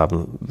überlegt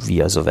haben,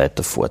 wie also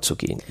weiter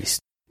vorzugehen ist.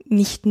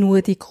 Nicht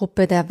nur die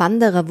Gruppe der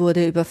Wanderer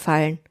wurde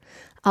überfallen,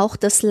 auch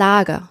das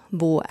Lager,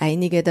 wo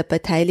einige der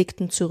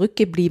Beteiligten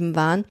zurückgeblieben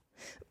waren,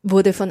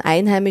 wurde von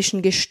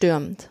Einheimischen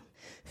gestürmt.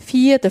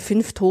 4 der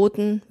 5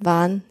 Toten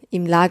waren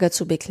im Lager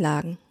zu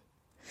beklagen.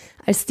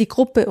 Als die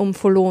Gruppe um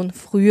Foulon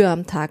früher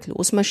am Tag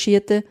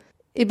losmarschierte,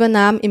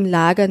 übernahm im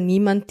Lager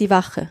niemand die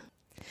Wache.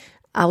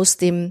 Aus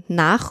dem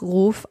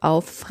Nachruf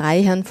auf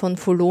Freiherrn von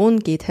Foulon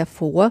geht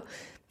hervor,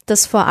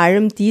 dass vor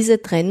allem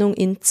diese Trennung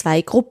in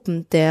 2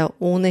 Gruppen der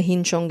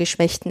ohnehin schon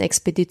geschwächten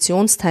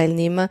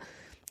Expeditionsteilnehmer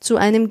zu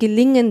einem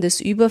Gelingen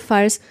des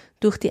Überfalls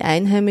durch die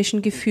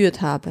Einheimischen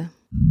geführt habe.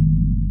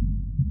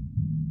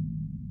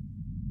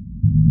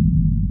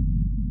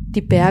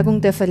 Die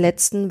Bergung der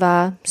Verletzten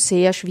war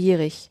sehr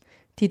schwierig,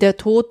 die der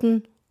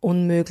Toten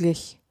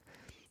unmöglich.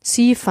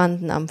 Sie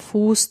fanden am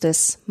Fuß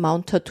des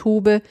Mount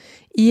Tatube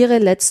ihre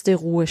letzte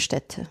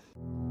Ruhestätte.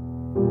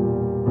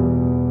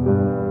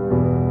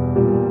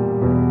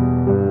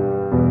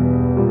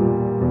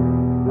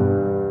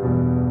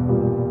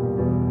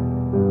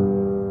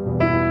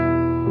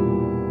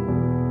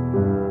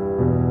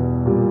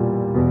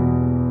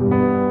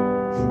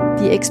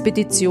 Die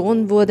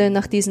Expedition wurde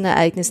nach diesen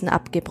Ereignissen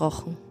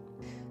abgebrochen.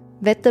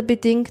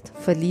 Wetterbedingt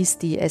verließ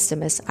die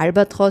SMS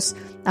Albatros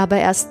aber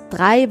erst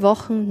 3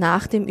 Wochen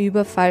nach dem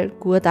Überfall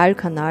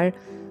Guadalcanal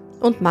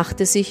und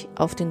machte sich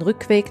auf den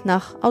Rückweg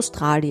nach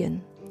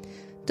Australien.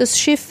 Das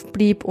Schiff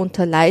blieb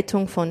unter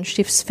Leitung von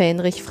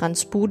Schiffsfähnrich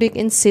Franz Budig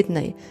in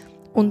Sydney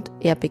und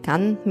er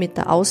begann mit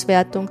der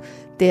Auswertung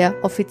der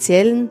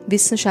offiziellen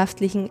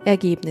wissenschaftlichen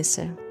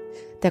Ergebnisse.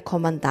 Der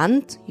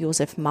Kommandant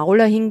Josef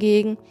Mauler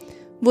hingegen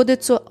wurde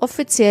zur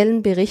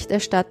offiziellen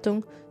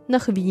Berichterstattung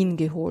nach Wien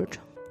geholt.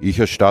 Ich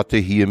erstatte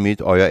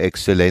hiermit Euer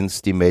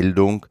Exzellenz die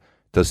Meldung,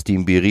 dass die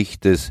im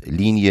Bericht des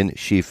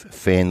Linienschiff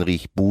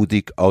Fähnrich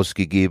Budig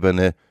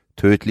ausgegebene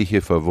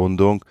tödliche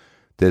Verwundung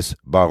des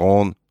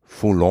Baron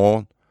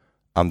Foulon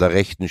an der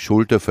rechten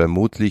Schulter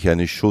vermutlich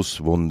eine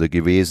Schusswunde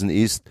gewesen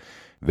ist,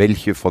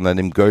 welche von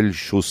einem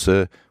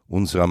Göllschusse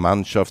unserer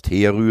Mannschaft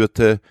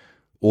herrührte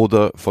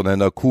oder von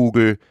einer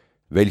Kugel,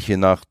 welche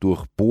nach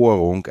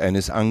Durchbohrung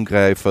eines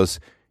Angreifers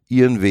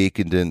ihren Weg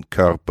in den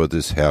Körper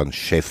des Herrn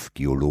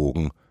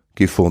Chefgeologen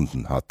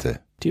gefunden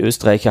hatte. Die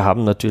Österreicher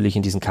haben natürlich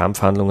in diesen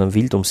Kampfhandlungen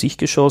wild um sich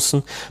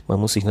geschossen. Man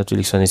muss sich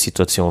natürlich so eine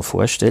Situation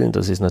vorstellen.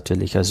 Das ist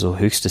natürlich also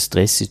höchste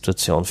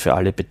Stresssituation für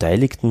alle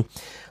Beteiligten.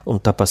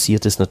 Und da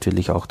passiert es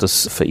natürlich auch,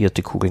 dass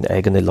verirrte Kugeln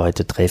eigene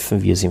Leute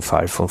treffen, wie es im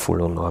Fall von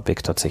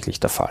Foulon-Norbeck tatsächlich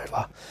der Fall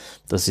war.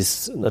 Das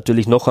ist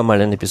natürlich noch einmal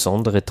eine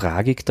besondere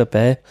Tragik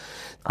dabei,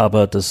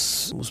 aber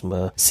das muss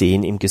man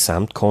sehen im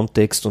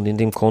Gesamtkontext und in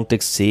dem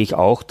Kontext sehe ich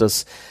auch,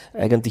 dass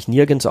eigentlich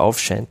nirgends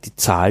aufscheint die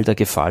Zahl der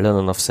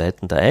Gefallenen auf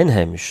Seiten der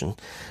Einheimischen,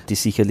 die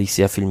sicherlich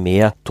sehr viel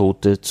mehr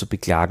Tote zu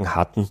beklagen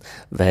hatten,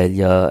 weil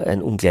ja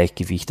ein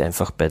Ungleichgewicht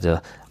einfach bei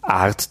der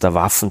Art der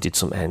Waffen, die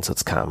zum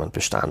Einsatz kamen,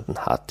 bestanden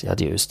hat. Ja,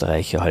 die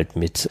Österreicher halt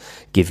mit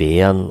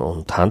Gewehren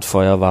und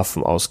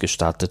Handfeuerwaffen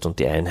ausgestattet und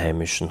die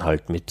Einheimischen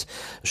halt mit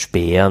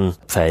Speeren,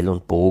 Pfeil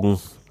und Bogen,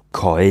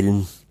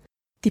 Keulen.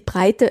 Die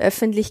breite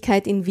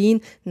Öffentlichkeit in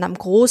Wien nahm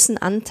großen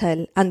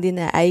Anteil an den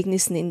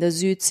Ereignissen in der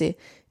Südsee,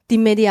 die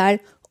medial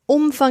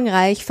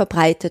umfangreich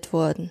verbreitet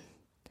wurden.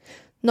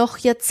 Noch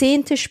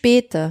Jahrzehnte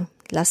später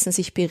lassen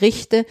sich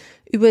Berichte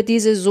über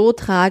diese so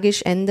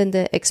tragisch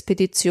endende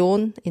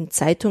Expedition in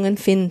Zeitungen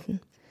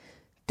finden.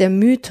 Der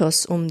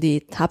Mythos um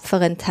die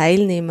tapferen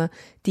Teilnehmer,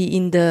 die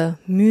in der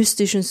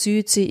mystischen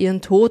Südsee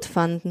ihren Tod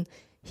fanden,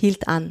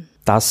 hielt an.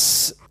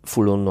 Dass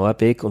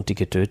Foulon-Norbeck und die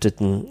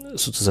Getöteten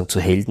sozusagen zu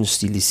Helden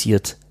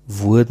stilisiert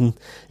wurden,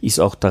 ist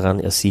auch daran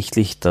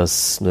ersichtlich,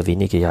 dass nur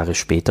wenige Jahre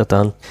später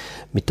dann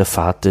mit der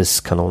Fahrt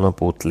des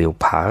Kanonenboot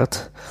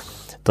Leopard,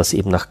 das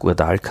eben nach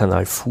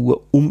Guadalcanal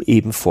fuhr, um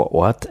eben vor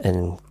Ort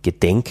ein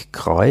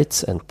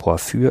Gedenkkreuz, ein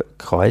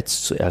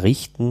Porphyrkreuz zu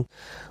errichten,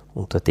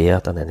 unter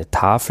der dann eine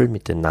Tafel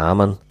mit den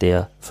Namen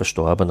der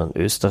verstorbenen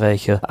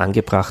Österreicher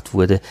angebracht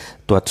wurde,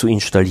 dort zu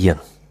installieren.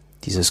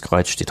 Dieses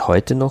Kreuz steht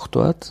heute noch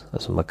dort,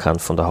 also man kann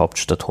von der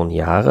Hauptstadt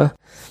Honiara,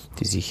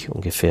 die sich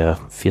ungefähr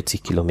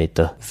 40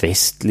 Kilometer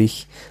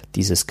westlich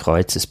dieses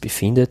Kreuzes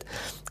befindet,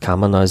 kann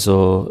man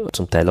also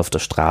zum Teil auf der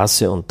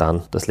Straße und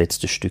dann das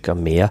letzte Stück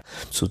am Meer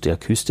zu der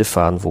Küste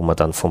fahren, wo man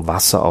dann vom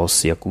Wasser aus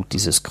sehr gut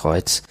dieses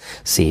Kreuz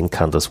sehen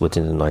kann. Das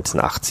wurde in den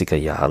 1980er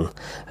Jahren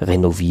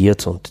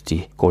renoviert und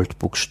die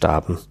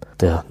Goldbuchstaben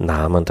der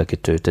Namen der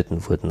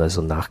Getöteten wurden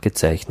also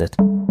nachgezeichnet.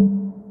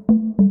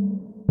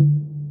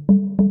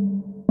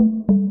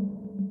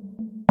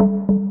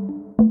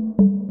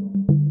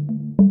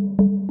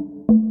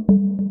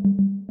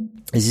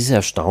 Es ist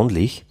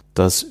erstaunlich,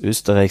 dass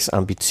Österreichs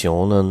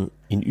Ambitionen,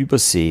 in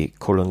Übersee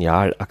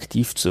kolonial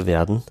aktiv zu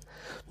werden,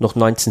 noch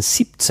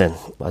 1917,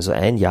 also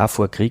ein Jahr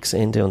vor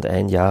Kriegsende und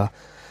ein Jahr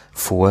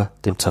vor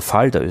dem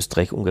Zerfall der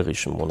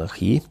österreich-ungarischen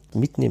Monarchie,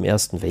 mitten im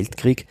Ersten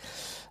Weltkrieg,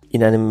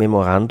 in einem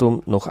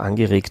Memorandum noch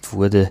angeregt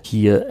wurde,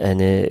 hier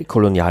eine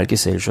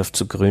Kolonialgesellschaft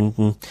zu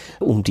gründen,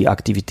 um die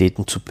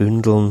Aktivitäten zu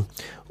bündeln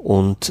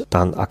und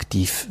dann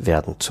aktiv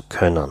werden zu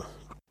können.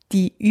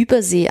 Die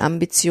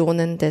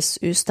Überseeambitionen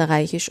des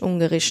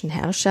österreichisch-ungarischen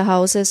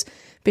Herrscherhauses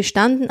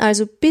bestanden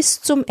also bis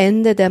zum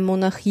Ende der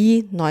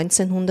Monarchie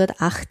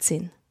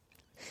 1918.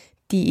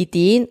 Die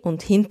Ideen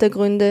und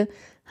Hintergründe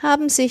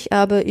haben sich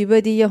aber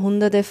über die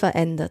Jahrhunderte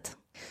verändert.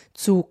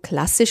 Zu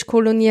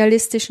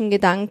klassisch-kolonialistischen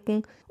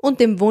Gedanken und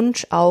dem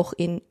Wunsch, auch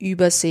in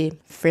Übersee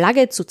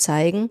Flagge zu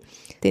zeigen,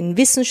 den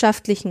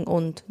wissenschaftlichen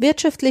und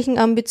wirtschaftlichen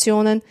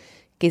Ambitionen,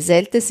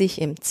 gesellte sich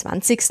im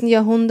 20.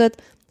 Jahrhundert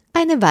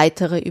eine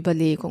weitere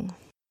Überlegung.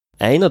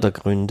 Einer der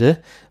Gründe,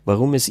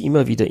 warum es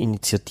immer wieder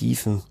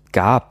Initiativen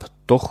gab,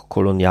 doch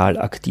kolonial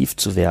aktiv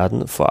zu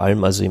werden, vor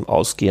allem also im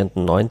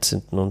ausgehenden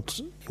 19.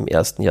 und im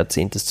ersten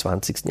Jahrzehnt des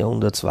 20.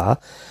 Jahrhunderts, war,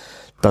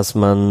 dass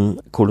man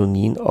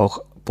Kolonien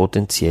auch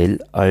potenziell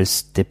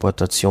als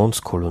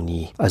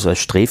Deportationskolonie, also als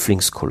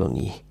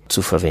Sträflingskolonie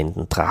zu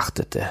verwenden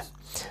trachtete,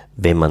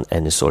 wenn man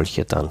eine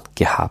solche dann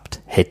gehabt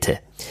hätte.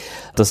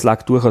 Das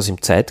lag durchaus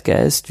im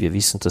Zeitgeist. Wir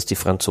wissen, dass die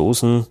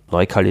Franzosen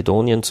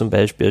Neukaledonien zum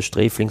Beispiel als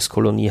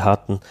Sträflingskolonie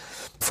hatten.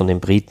 Von den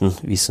Briten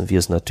wissen wir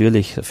es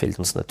natürlich, da fällt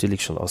uns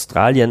natürlich schon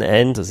Australien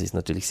ein, das ist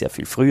natürlich sehr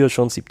viel früher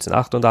schon,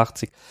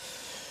 1788.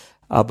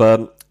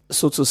 Aber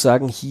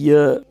sozusagen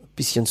hier ein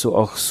bisschen so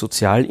auch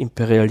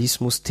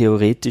Sozialimperialismus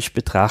theoretisch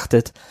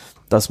betrachtet,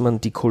 dass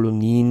man die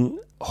Kolonien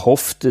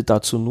hoffte,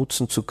 dazu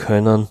nutzen zu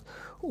können,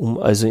 um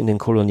also in den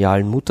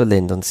kolonialen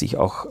Mutterländern sich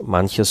auch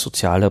mancher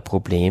sozialer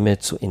Probleme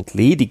zu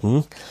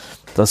entledigen.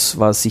 Das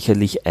war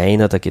sicherlich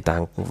einer der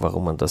Gedanken,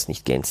 warum man das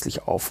nicht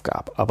gänzlich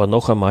aufgab. Aber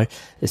noch einmal,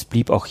 es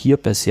blieb auch hier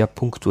bei sehr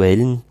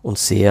punktuellen und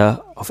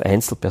sehr auf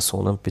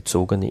Einzelpersonen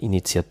bezogene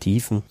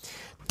Initiativen,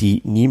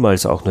 die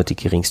niemals auch nur die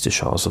geringste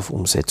Chance auf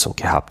Umsetzung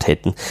gehabt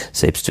hätten,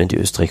 selbst wenn die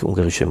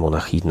österreich-ungarische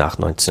Monarchie nach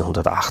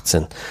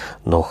 1918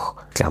 noch,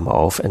 Klammer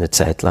auf, eine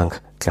Zeit lang,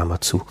 Klammer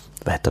zu,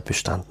 weiter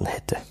bestanden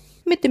hätte.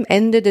 Mit dem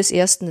Ende des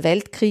Ersten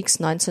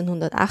Weltkriegs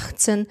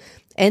 1918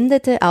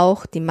 endete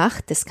auch die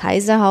Macht des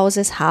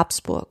Kaiserhauses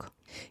Habsburg.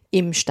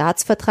 Im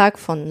Staatsvertrag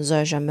von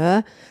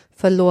Saint-Germain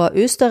verlor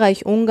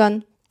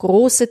Österreich-Ungarn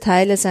große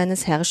Teile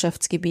seines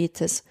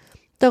Herrschaftsgebietes,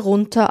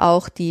 darunter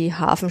auch die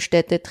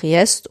Hafenstädte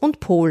Triest und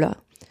Pola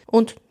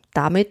und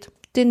damit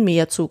den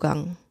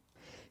Meerzugang.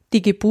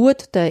 Die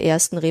Geburt der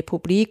Ersten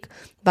Republik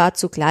war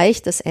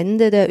zugleich das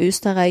Ende der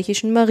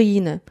österreichischen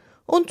Marine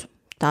und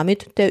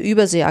damit der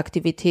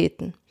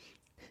Überseeaktivitäten.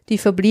 Die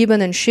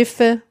verbliebenen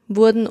Schiffe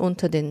wurden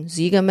unter den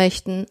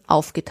Siegermächten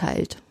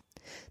aufgeteilt.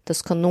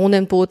 Das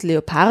Kanonenboot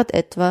Leopard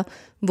etwa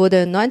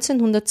wurde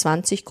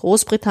 1920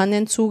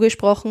 Großbritannien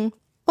zugesprochen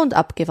und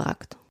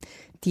abgewrackt.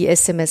 Die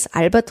SMS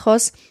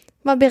Albatros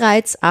war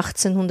bereits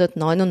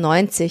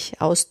 1899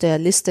 aus der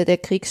Liste der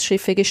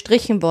Kriegsschiffe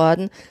gestrichen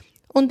worden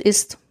und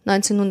ist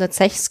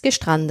 1906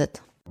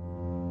 gestrandet.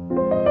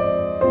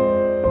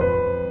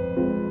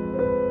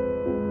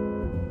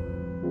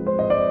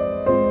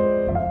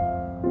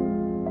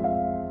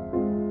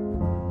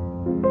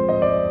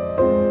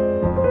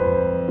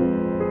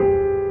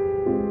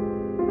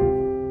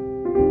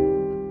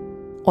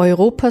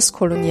 Europas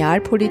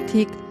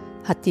Kolonialpolitik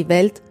hat die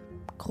Welt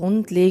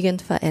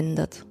grundlegend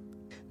verändert.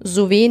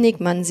 So wenig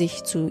man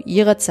sich zu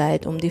ihrer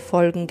Zeit um die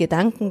Folgen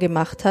Gedanken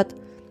gemacht hat,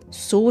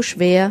 so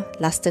schwer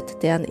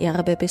lastet deren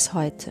Erbe bis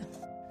heute.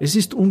 Es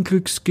ist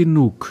Unglücks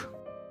genug,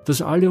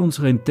 dass alle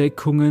unsere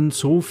Entdeckungen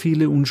so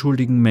viele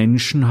unschuldigen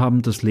Menschen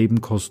haben das Leben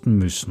kosten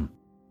müssen.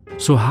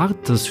 So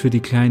hart das für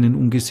die kleinen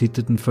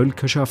ungesitteten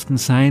Völkerschaften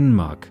sein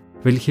mag,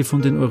 welche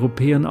von den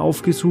Europäern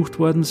aufgesucht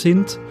worden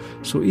sind,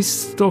 so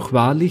ist es doch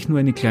wahrlich nur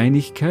eine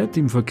Kleinigkeit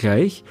im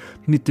Vergleich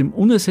mit dem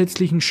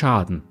unersetzlichen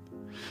Schaden,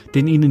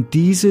 den ihnen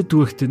diese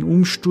durch den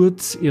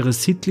Umsturz ihrer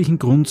sittlichen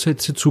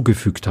Grundsätze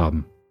zugefügt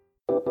haben.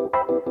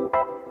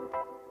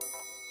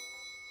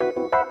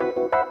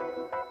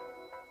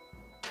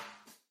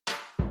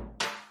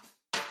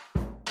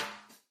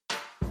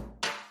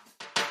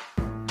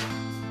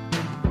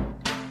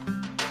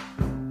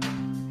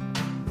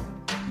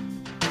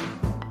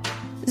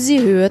 Sie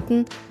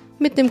hörten,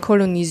 mit dem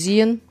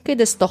Kolonisieren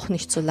geht es doch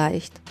nicht so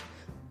leicht.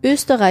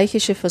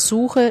 Österreichische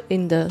Versuche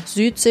in der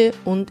Südsee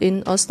und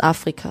in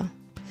Ostafrika.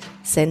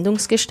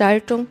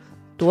 Sendungsgestaltung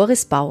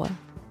Doris Bauer.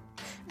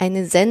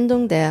 Eine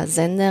Sendung der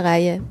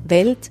Sendereihe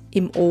Welt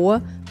im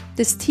Ohr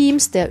des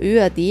Teams der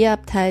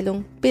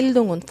ÖAD-Abteilung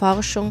Bildung und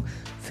Forschung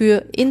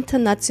für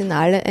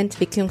internationale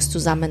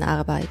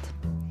Entwicklungszusammenarbeit.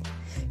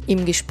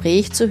 Im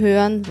Gespräch zu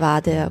hören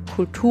war der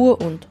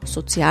Kultur- und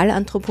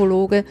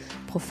Sozialanthropologe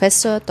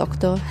Professor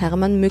Dr.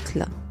 Hermann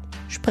Mückler.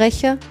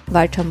 Sprecher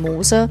Walter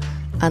Moser,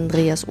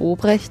 Andreas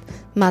Obrecht,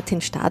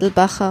 Martin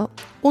Stadelbacher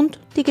und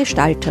die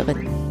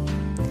Gestalterin.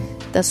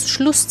 Das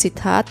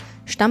Schlusszitat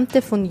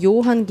stammte von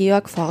Johann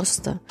Georg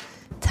Forster,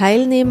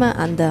 Teilnehmer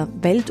an der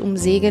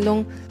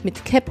Weltumsegelung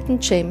mit Captain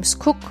James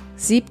Cook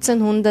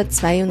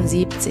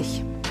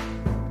 1772.